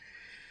 Okay?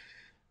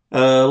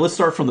 Let's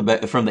start from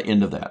the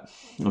end of that,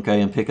 okay,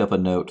 and pick up a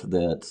note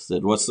that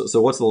said, what's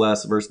the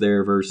last verse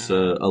there? Verse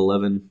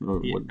 11.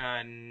 Or yeah, what?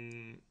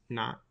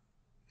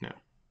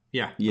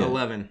 Yeah.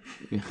 11.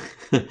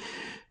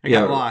 I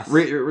got lost.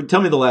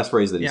 Tell me the last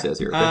phrase that he says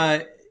here.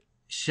 Okay?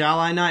 Shall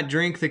I not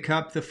drink the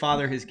cup the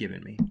Father has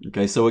given me?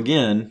 Okay, so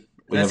again,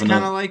 that's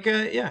kind of like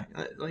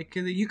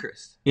the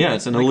Eucharist. Yeah,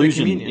 it's an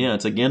allusion. Yeah,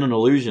 it's again an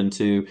allusion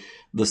to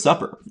the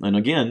supper. And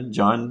again,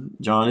 John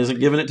isn't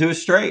giving it to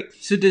us straight.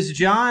 So does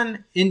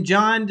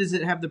does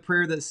it have the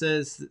prayer that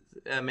says,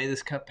 "May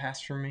this cup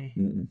pass from me"?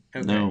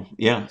 Okay. No.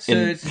 Yeah.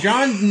 So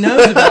John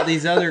knows about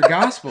these other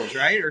gospels,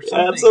 right? Or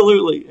something.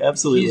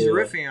 Absolutely. He's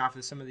riffing off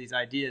of some of these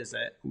ideas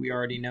that we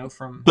already know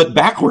from. But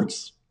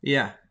backwards.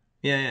 Yeah.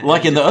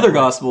 Like in the other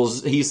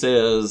gospels, he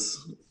says,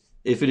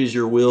 "If it is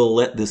your will,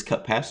 let this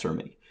cup pass from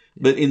me."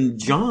 But in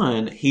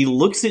John, he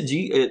looks at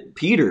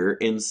Peter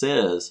and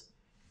says,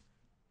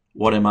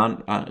 "What am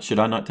I? Should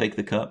I not take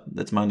the cup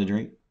that's mine to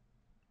drink?"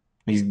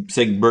 He's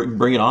saying,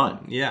 "Bring it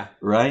on." Yeah.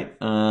 Right.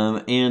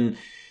 And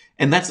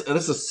that's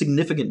a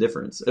significant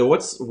difference.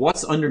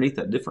 What's underneath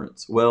that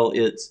difference? Well,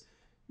 it's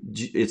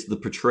the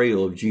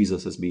portrayal of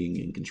Jesus as being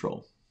in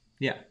control.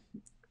 Yeah.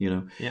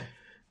 Yeah.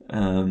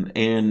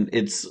 And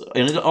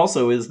it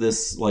also is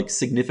this like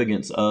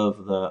significance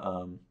of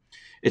the.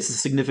 It's the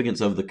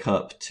significance of the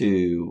cup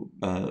too.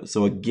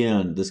 So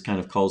again, this kind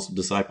of calls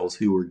disciples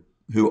who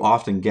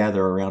often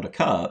gather around a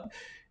cup,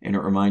 and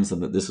it reminds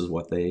them that this is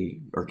what they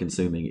are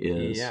consuming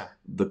is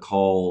the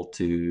call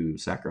to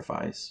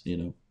sacrifice.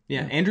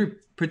 Yeah, Andrew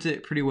puts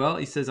it pretty well.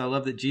 He says, "I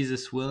love that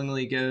Jesus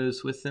willingly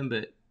goes with them,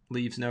 but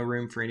leaves no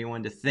room for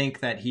anyone to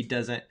think that he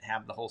doesn't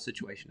have the whole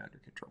situation under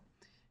control.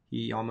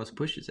 He almost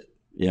pushes it."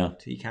 Yeah,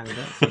 he kind of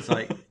does. He's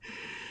like,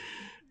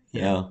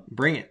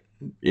 bring it.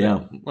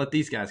 Yeah, let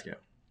these guys go."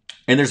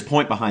 And there's a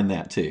point behind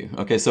that too.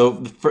 Okay,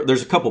 so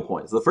there's a couple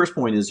points. The first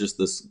point is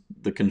just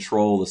the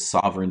control, the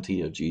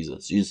sovereignty of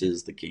Jesus. Jesus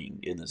is the king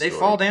in this story. They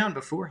fall down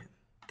before him.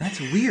 That's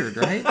weird,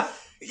 right?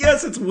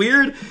 Yes, it's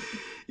weird.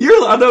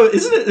 I know,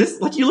 isn't it?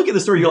 It's like you look at the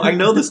story. I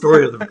know the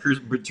story of the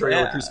betrayal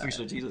and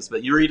crucifixion of Jesus,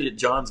 but you read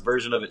John's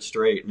version of it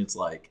straight, and it's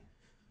like,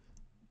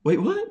 Wait,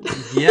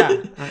 what?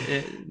 Yeah.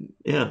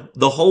 Yeah.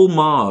 The whole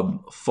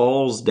mob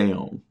falls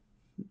down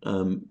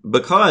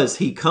because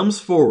he comes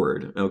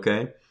forward,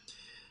 okay?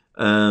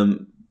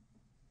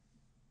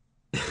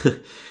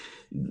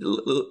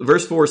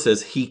 Verse 4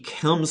 says he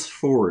comes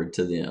forward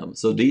to them.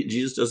 So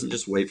Jesus doesn't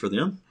just wait for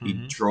them. He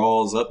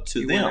draws up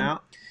to them.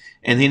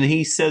 And then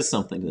he says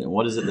something to them.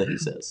 What is it that he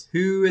says?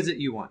 Who is it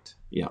you want?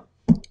 Yeah.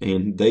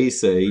 And they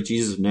say,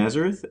 Jesus of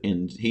Nazareth.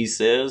 And he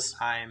says,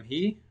 I am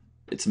he.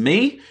 It's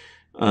me.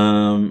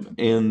 And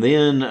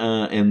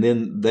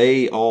then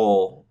they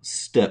all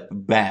step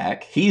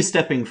back. He's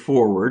stepping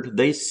forward.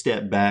 They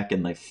step back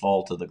and they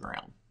fall to the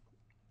ground.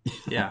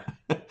 Yeah.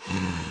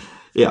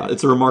 Yeah,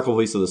 it's a remarkable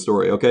piece of the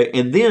story. Okay,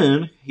 and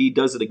then he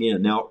does it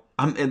again. Now,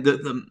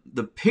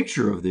 the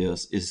picture of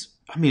this is,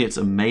 I mean, it's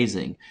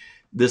amazing.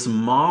 This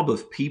mob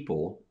of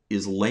people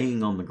is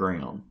laying on the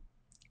ground,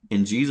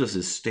 and Jesus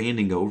is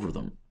standing over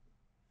them.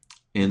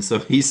 And so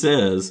he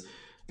says,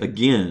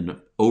 again,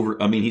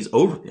 he's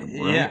over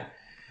them, right?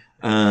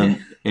 Yeah.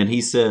 And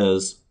he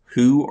says,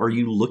 who are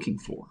you looking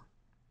for?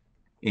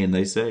 And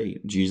they say,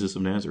 Jesus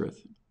of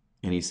Nazareth.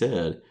 And he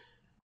said,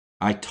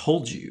 I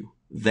told you,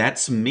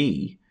 that's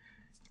me.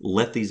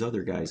 Let these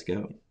other guys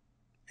go.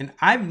 And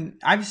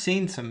I've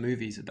seen some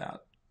movies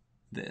about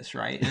this,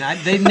 right? And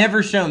they've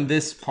never shown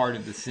this part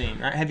of the scene,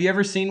 right? Have you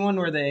ever seen one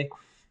where they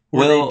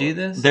do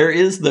this?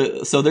 There's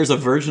a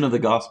version of the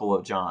Gospel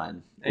of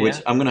John, which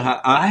I'm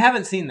gonna. I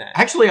haven't seen that.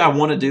 Actually, I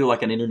want to do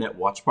like an internet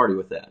watch party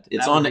with that.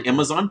 It's on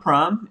Amazon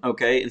Prime,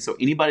 okay? And so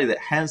anybody that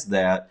has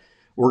that,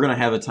 we're gonna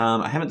have a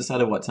time. I haven't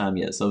decided what time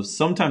yet. So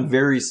sometime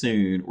very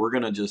soon,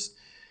 this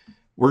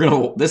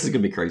is gonna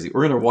be crazy.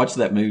 We're gonna watch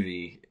that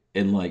movie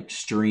and like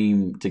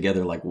stream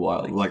together, like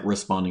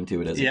responding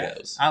to it as it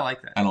goes. I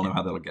like that. I don't know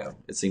how that'll go.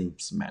 It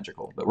seems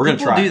magical, but we're going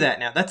to try. People do that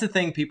now. That's a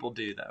thing people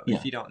do, though. Yeah.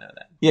 If you don't know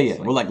that,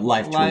 we're like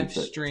live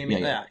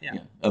streaming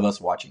of us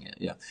watching it.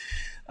 Yeah.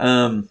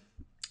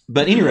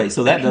 But anyway,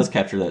 so that does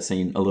capture that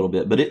scene a little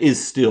bit, but it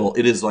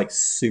is like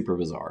super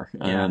bizarre.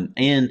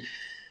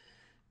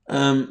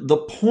 The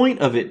point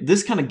of it,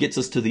 this kind of gets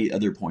us to the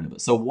other point of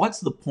it. So what's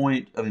the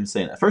point of him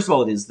saying that? First of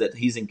all, it is that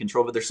he's in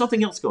control, but there's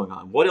something else going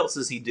on. What else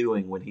is he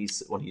doing when he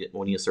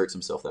asserts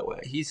himself that way?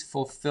 He's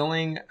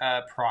fulfilling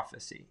a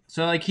prophecy.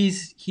 So like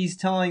he's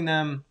telling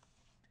them,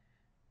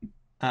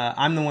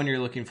 I'm the one you're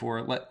looking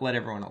for. Let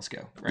everyone else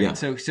go. Right. Yeah.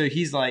 So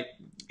he's like,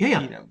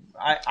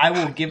 I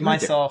will give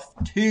myself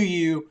to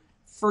you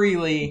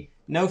freely,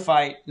 no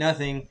fight,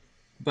 nothing,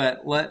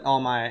 but let all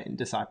my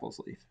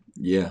disciples leave.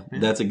 Yeah,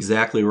 that's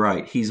exactly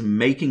right. He's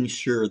making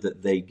sure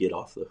that they get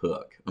off the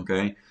hook,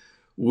 okay?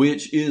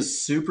 Which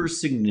is super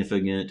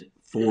significant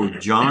for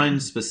John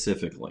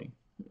specifically,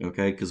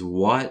 okay? Because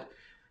what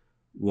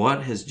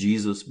has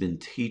Jesus been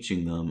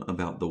teaching them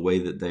about the way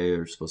that they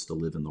are supposed to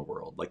live in the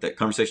world? Like that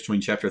conversation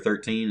between chapter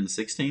 13 and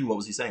 16, what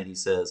was he saying? He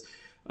says,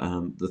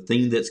 the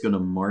thing that's going to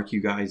mark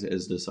you guys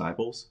as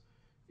disciples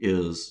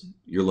is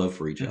your love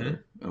for each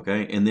other,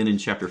 okay? And then in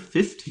chapter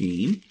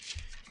 15...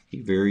 he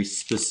very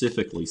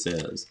specifically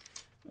says,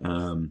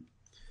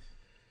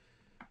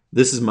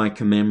 this is my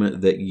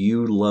commandment, that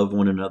you love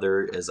one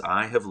another as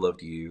I have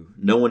loved you.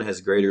 No one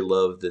has greater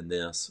love than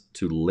this,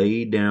 to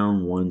lay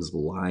down one's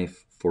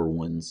life for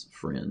one's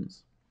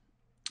friends.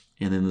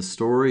 And in the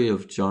story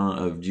of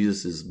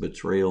Jesus'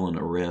 betrayal and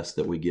arrest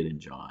that we get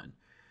in John,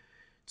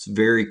 it's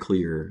very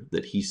clear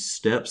that he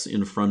steps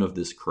in front of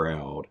this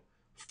crowd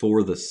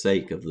for the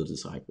sake of the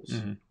disciples.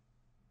 Mm-hmm.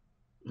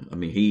 I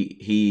mean,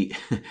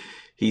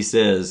 he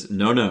says,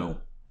 no,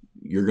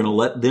 you're going to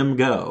let them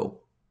go.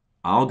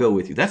 I'll go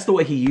with you. That's the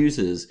way he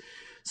uses.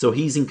 So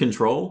he's in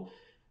control,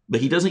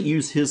 but he doesn't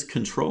use his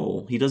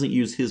control. He doesn't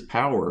use his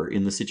power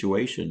in the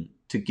situation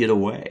to get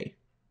away.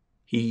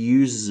 He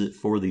uses it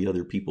for the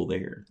other people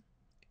there.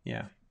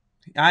 Yeah.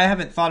 I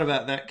haven't thought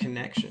about that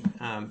connection.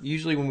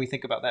 Usually when we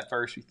think about that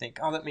verse, we think,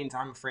 that means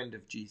I'm a friend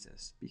of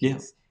Jesus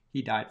because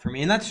he died for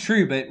me. And that's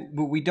true, but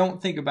we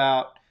don't think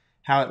about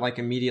how it like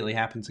immediately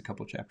happens a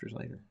couple chapters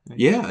later. Right?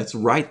 Yeah, it's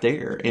right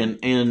there.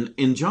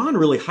 And John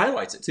really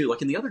highlights it too.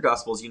 Like in the other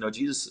Gospels,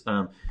 Jesus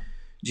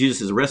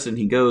is arrested and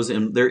he goes,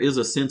 and there is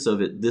a sense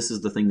of it. This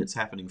is the thing that's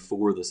happening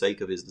for the sake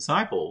of his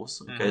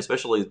disciples. Okay,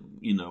 especially,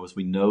 as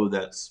we know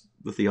that's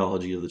the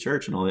theology of the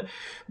church and all that.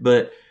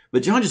 But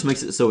John just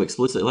makes it so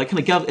explicit. Like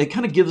it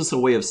kind of gives us a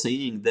way of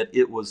seeing that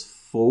it was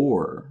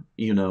for,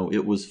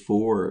 it was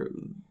for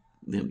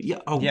them. Yeah.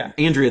 Oh, yeah.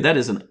 Andrea, that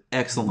is an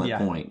excellent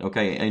point.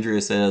 Okay. Andrea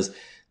says,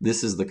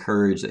 this is the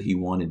courage that he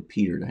wanted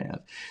Peter to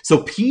have.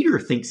 So Peter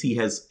thinks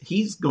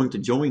he's going to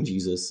join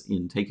Jesus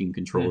in taking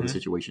control of the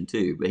situation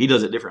too, but he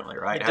does it differently,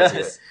 right?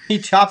 He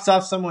chops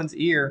off someone's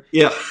ear.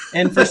 Yeah.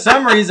 And for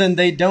some reason,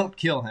 they don't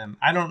kill him.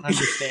 I don't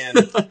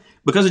understand.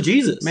 Because of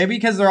Jesus. Maybe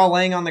because they're all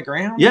laying on the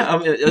ground?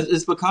 Yeah,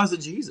 it's because of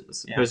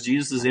Jesus. Yeah. Because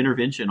Jesus'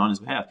 intervention on his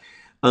behalf.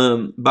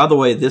 By the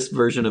way, this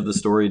version of the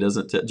story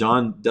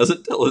John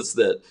doesn't tell us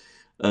that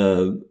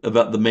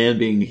about the man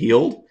being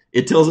healed.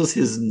 It tells us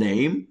his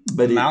name,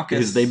 but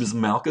his name is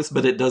Malchus,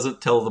 but it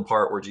doesn't tell the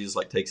part where Jesus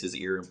takes his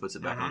ear and puts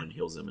it back on and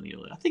heals him.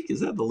 I think,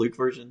 is that the Luke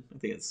version? I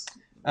think it's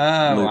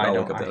Oh, Luke, I I'll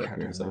don't. look up that I up here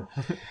in a don't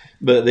second. know.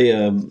 But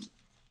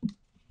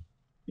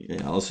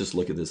yeah, let's just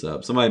look at this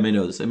up. Somebody may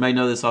know this. They may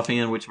know this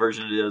offhand. Which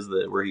version it is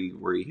that where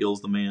he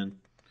heals the man?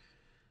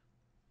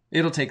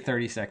 It'll take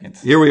 30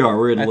 seconds. Here we are.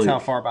 We're in That's Luke. how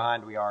far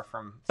behind we are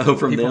from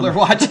from people them? that are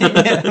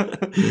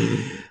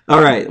watching.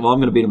 All right. Well, I'm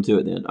going to beat them to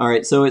it then. All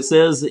right. So it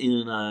says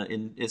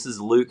in this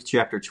is Luke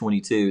chapter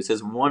 22. It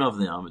says one of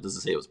them. It doesn't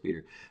say it was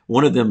Peter.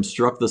 One of them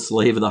struck the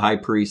slave of the high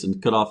priest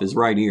and cut off his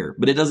right ear,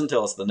 but it doesn't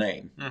tell us the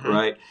name,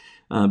 right?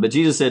 But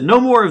Jesus said,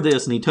 "No more of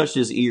this," and he touched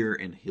his ear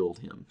and healed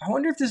him. I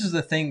wonder if this was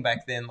a thing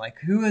back then. Like,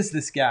 who is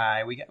this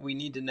guy? We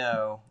need to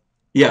know.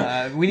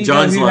 Yeah, we need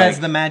John's to know who like, has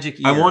the magic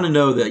ear. I want to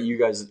know that you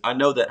guys. I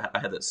know that I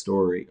had that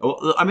story.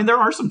 Well, I mean, there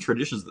are some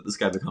traditions that this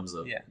guy becomes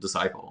a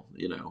disciple.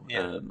 You know,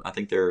 I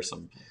think there are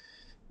some.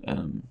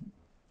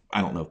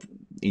 I don't know if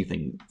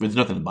anything. There's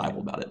nothing in the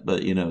Bible about it,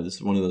 but you know, this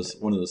is one of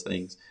those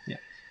things. Yeah,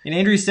 and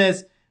Andrew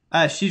says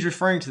she's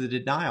referring to the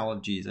denial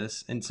of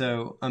Jesus, and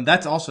so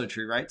that's also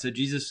true, right? So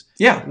Jesus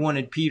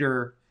wanted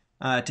Peter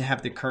to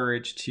have the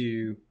courage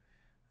to.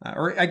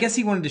 Or I guess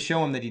he wanted to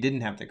show him that he didn't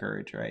have the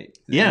courage, right?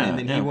 Yeah.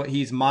 And then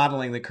he's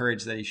modeling the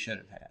courage that he should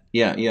have had.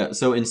 Yeah, yeah.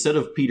 So instead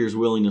of Peter's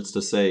willingness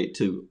to say,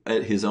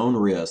 at his own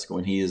risk,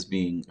 when he is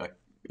being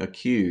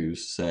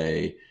accused,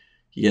 say,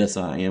 "Yes,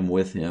 I am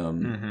with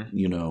him,"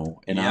 you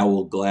know, and I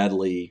will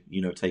gladly,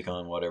 you know, take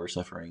on whatever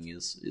suffering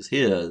is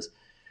his.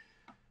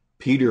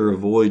 Peter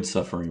avoids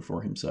suffering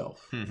for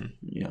himself.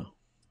 Yeah.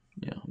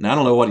 Yeah. Now,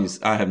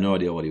 I have no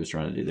idea what he was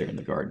trying to do there in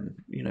the garden.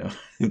 You know,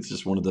 it's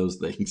just one of those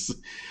things.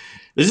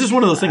 It's just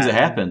one of those things that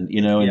happened,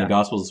 you know, in the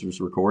Gospels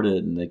was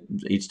recorded, and they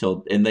each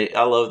tell, and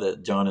I love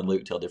that John and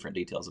Luke tell different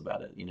details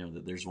about it. You know,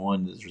 that there's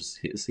one that's just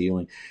his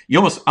healing.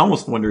 I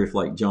almost wonder if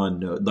like John,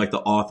 like the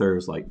author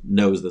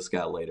knows this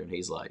guy later, and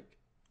he's like,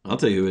 "I'll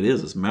tell you who it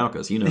is. It's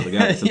Malchus. You know, the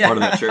guy that's part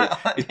of that church.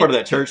 He's part of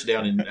that church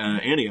down in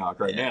Antioch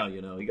right now.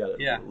 You know, he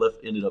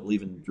ended up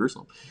leaving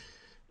Jerusalem.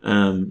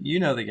 You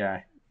know the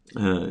guy.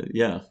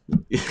 Yeah.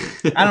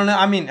 I don't know.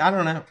 I mean, I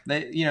don't know.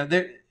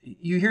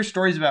 You hear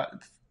stories about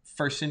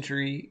first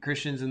century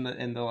Christians and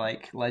the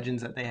like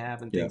legends that they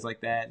have and things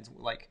like that.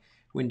 Like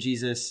when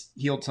Jesus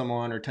healed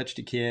someone or touched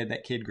a kid,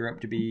 that kid grew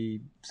up to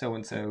be so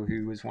and so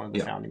who was one of the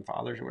founding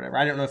fathers or whatever.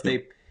 I don't know if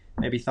they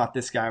maybe thought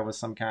this guy was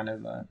some kind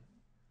of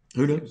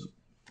who knows.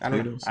 I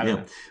don't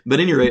know. But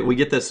at any rate, we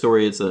get that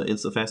story. It's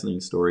a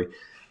fascinating story.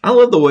 I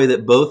love the way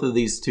that both of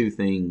these two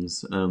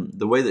things,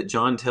 the way that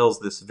John tells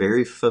this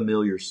very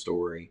familiar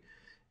story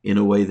in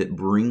a way that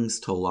brings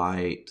to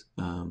light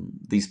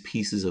these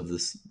pieces of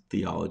this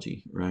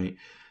theology, right?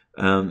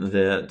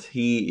 That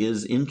he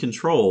is in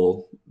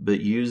control,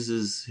 but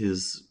uses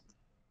his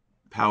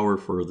power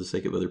for the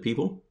sake of other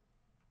people,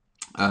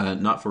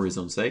 not for his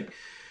own sake.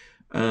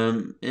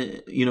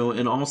 You know,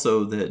 and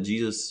also that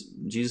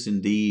Jesus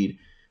indeed,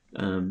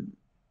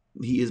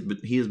 he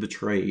is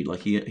betrayed.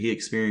 Like he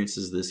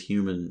experiences this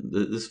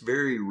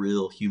very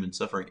real human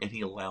suffering, and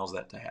he allows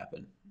that to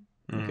happen.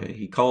 Okay,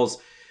 he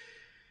calls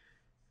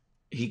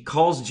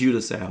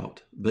Judas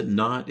out, but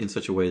not in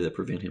such a way that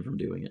prevent him from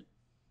doing it.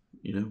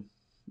 You know,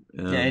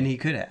 and he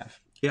could have.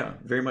 Yeah,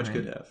 very much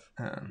could have.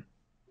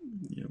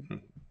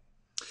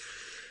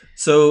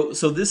 So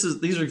these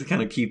are the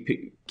kind of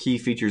key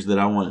features that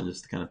I wanted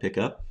us to kind of pick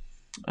up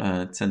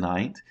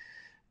tonight.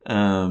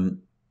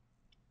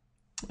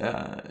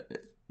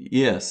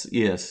 Yes,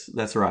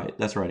 that's right,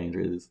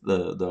 Andrew.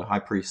 The high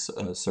priest's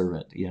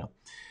servant. Yeah.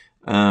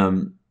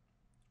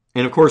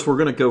 And of course, we're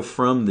going to go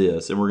from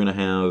this, and we're going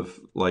to have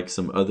like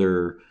some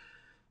other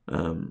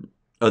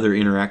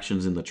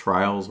interactions in the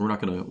trials. We're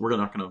not going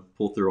to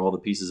pull through all the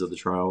pieces of the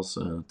trials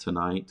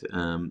tonight,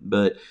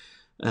 but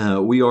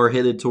we are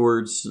headed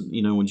towards,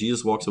 you know, when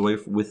Jesus walks away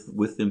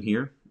with them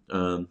here.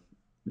 In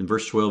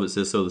verse 12, it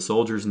says, "So the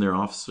soldiers and their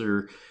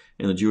officer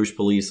and the Jewish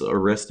police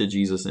arrested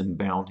Jesus and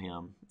bound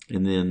him,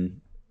 and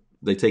then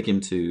they take him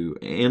to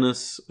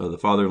Annas, the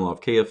father-in-law of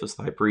Caiaphas,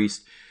 the high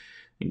priest."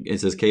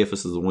 It says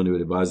Caiaphas is the one who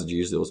had advised the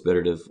Jews that it was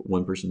better to have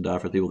one person die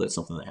for the people. That's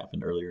something that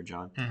happened earlier,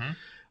 John.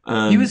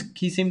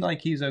 He seemed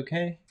like he was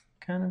okay,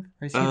 kind of.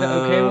 Or is he the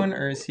okay one,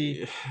 or is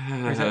he?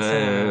 Or is that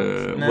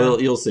someone else? No? Well,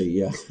 you'll see.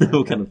 Yeah,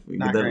 we'll kind of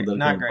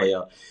play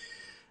out.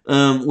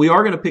 We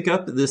are going to pick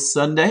up this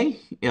Sunday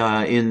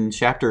in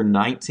chapter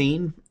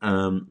 19,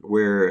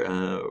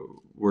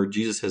 where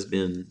Jesus has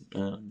been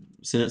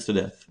sentenced to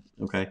death.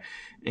 Okay.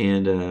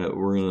 And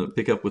we're going to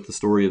pick up with the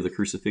story of the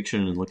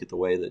crucifixion and look at the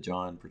way that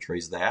John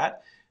portrays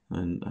that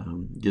and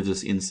gives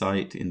us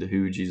insight into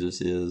who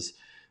Jesus is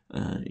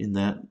in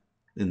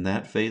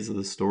that phase of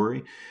the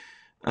story.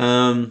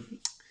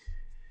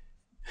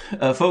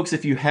 Folks,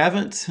 if you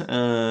haven't,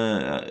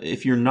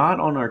 if you're not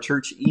on our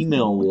church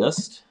email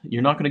list,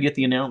 you're not going to get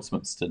the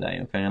announcements today.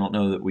 Okay, I don't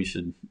know that we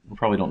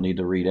probably don't need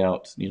to read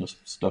out, you know,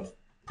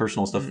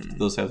 personal stuff.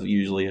 Those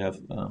usually have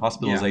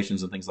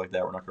hospitalizations and things like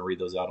that. We're not going to read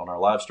those out on our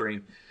live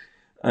stream.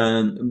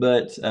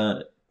 But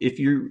if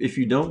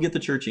you don't get the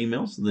church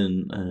emails,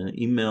 then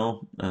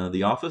email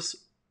the office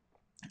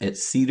at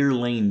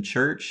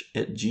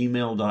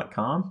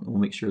cedarlanechurch@gmail.com. We'll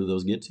make sure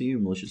those get to you.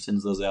 Militia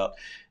sends those out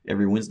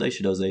every Wednesday.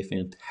 She does a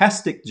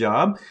fantastic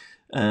job.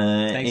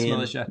 Thanks,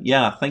 Militia.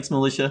 Yeah, thanks,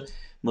 Militia.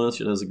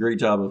 Militia does a great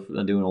job of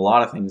doing a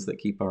lot of things that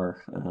keep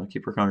our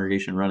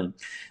congregation running,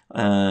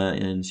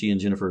 and she and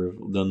Jennifer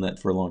have done that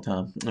for a long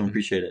time. I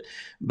appreciate it.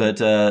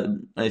 But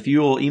if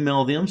you will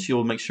email them,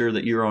 she'll make sure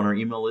that you're on our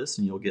email list,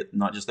 and you'll get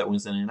not just that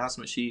Wednesday night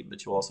announcement sheet,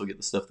 but you'll also get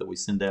the stuff that we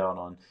send out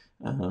on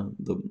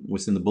we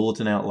send the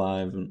bulletin out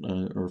live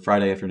or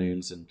Friday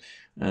afternoons and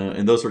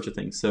those sorts of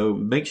things. So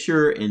make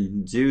sure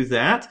and do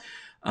that.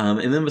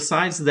 And then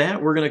besides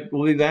that,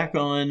 we'll be back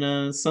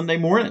on Sunday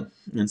morning,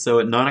 and so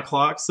at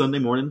 9:00 Sunday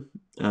morning,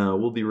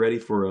 we'll be ready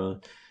for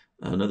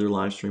another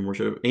live stream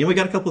worship. And we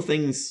got a couple of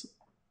things.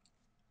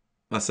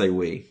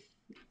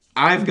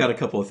 I've got a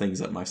couple of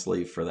things up my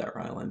sleeve for that,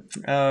 Rylan.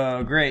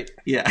 Oh, great!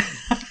 Yeah,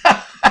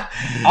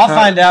 I'll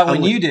find out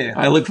when you do.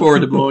 I look forward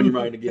to blowing your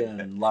mind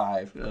again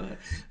live.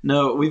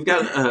 No, we've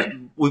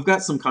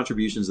got some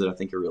contributions that I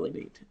think are really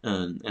neat,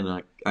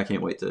 and I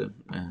can't wait to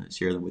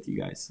share them with you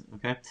guys.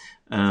 Okay,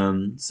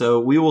 so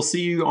we will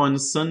see you on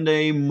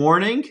Sunday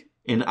morning.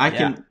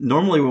 And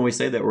normally when we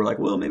say that, we're like,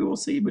 well, maybe we'll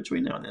see you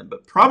between now and then,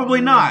 but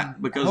probably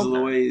not because of the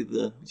way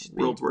the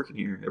world's working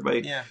here.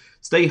 Everybody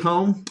stay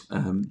home,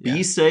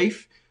 be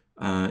safe,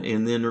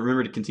 and then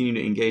remember to continue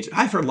to engage.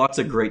 I've heard lots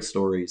of great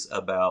stories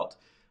about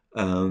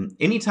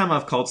anytime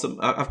I've called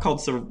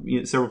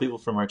several people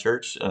from our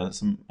church,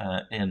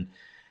 and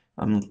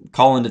I'm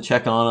calling to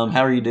check on them.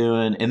 How are you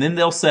doing? And then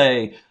they'll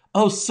say,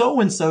 oh,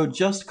 so-and-so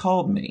just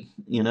called me,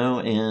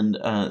 and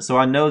so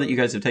I know that you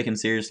guys have taken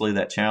seriously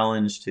that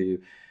challenge to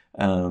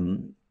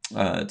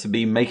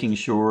be making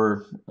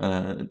sure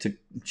to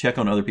check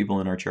on other people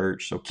in our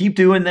church. So keep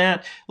doing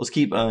that. Let's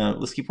keep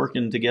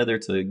working together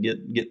to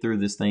get through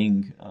this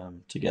thing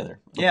together.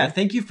 Okay? Yeah,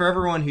 thank you for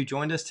everyone who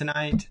joined us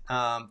tonight.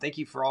 Thank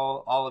you for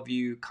all of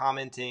you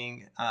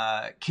commenting.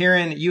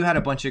 Karen, you had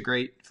a bunch of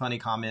great, funny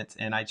comments,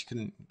 and I just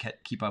couldn't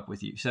keep up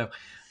with you. So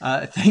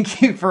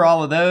thank you for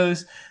all of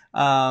those.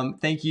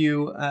 Thank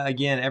you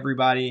again,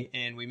 everybody,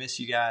 and we miss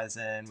you guys,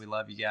 and we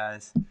love you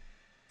guys.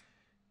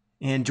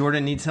 And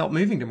Jordan needs help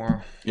moving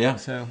tomorrow. Yeah.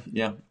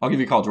 I'll give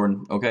you a call,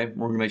 Jordan. Okay,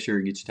 we're gonna make sure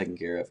we get you taken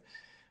care of.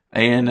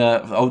 And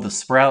the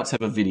Sprouts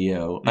have a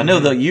video. Mm-hmm. I know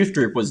the youth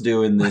group was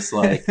doing this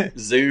like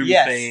Zoom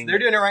thing. They're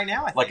doing it right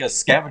now. I think. Like a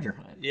scavenger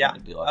hunt. Yeah.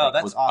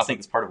 That's awesome. I think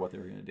it's part of what they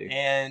were going to do.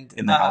 And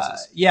in the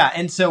houses. Yeah,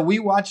 and so we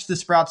watched the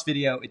Sprouts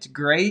video. It's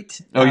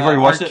great. Oh, you've already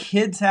watched it?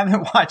 Kids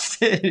haven't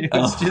watched it. You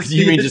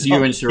mean just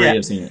you and Sheree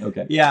have seen it?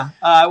 Okay. Yeah,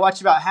 I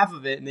watched about half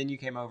of it, and then you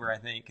came over, I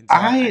think. And so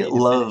I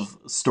love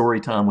story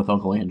time with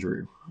Uncle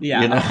Andrew.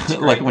 Yeah,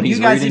 like when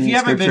he's reading if you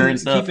haven't scripture been and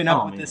stuff. Keeping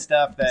up with this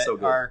stuff that so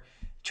our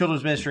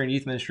children's ministry and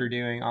youth ministry are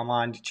doing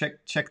online,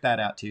 check that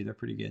out too. They're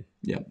pretty good.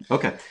 Yeah.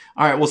 Okay.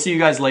 All right. We'll see you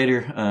guys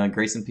later.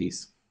 Grace and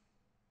peace.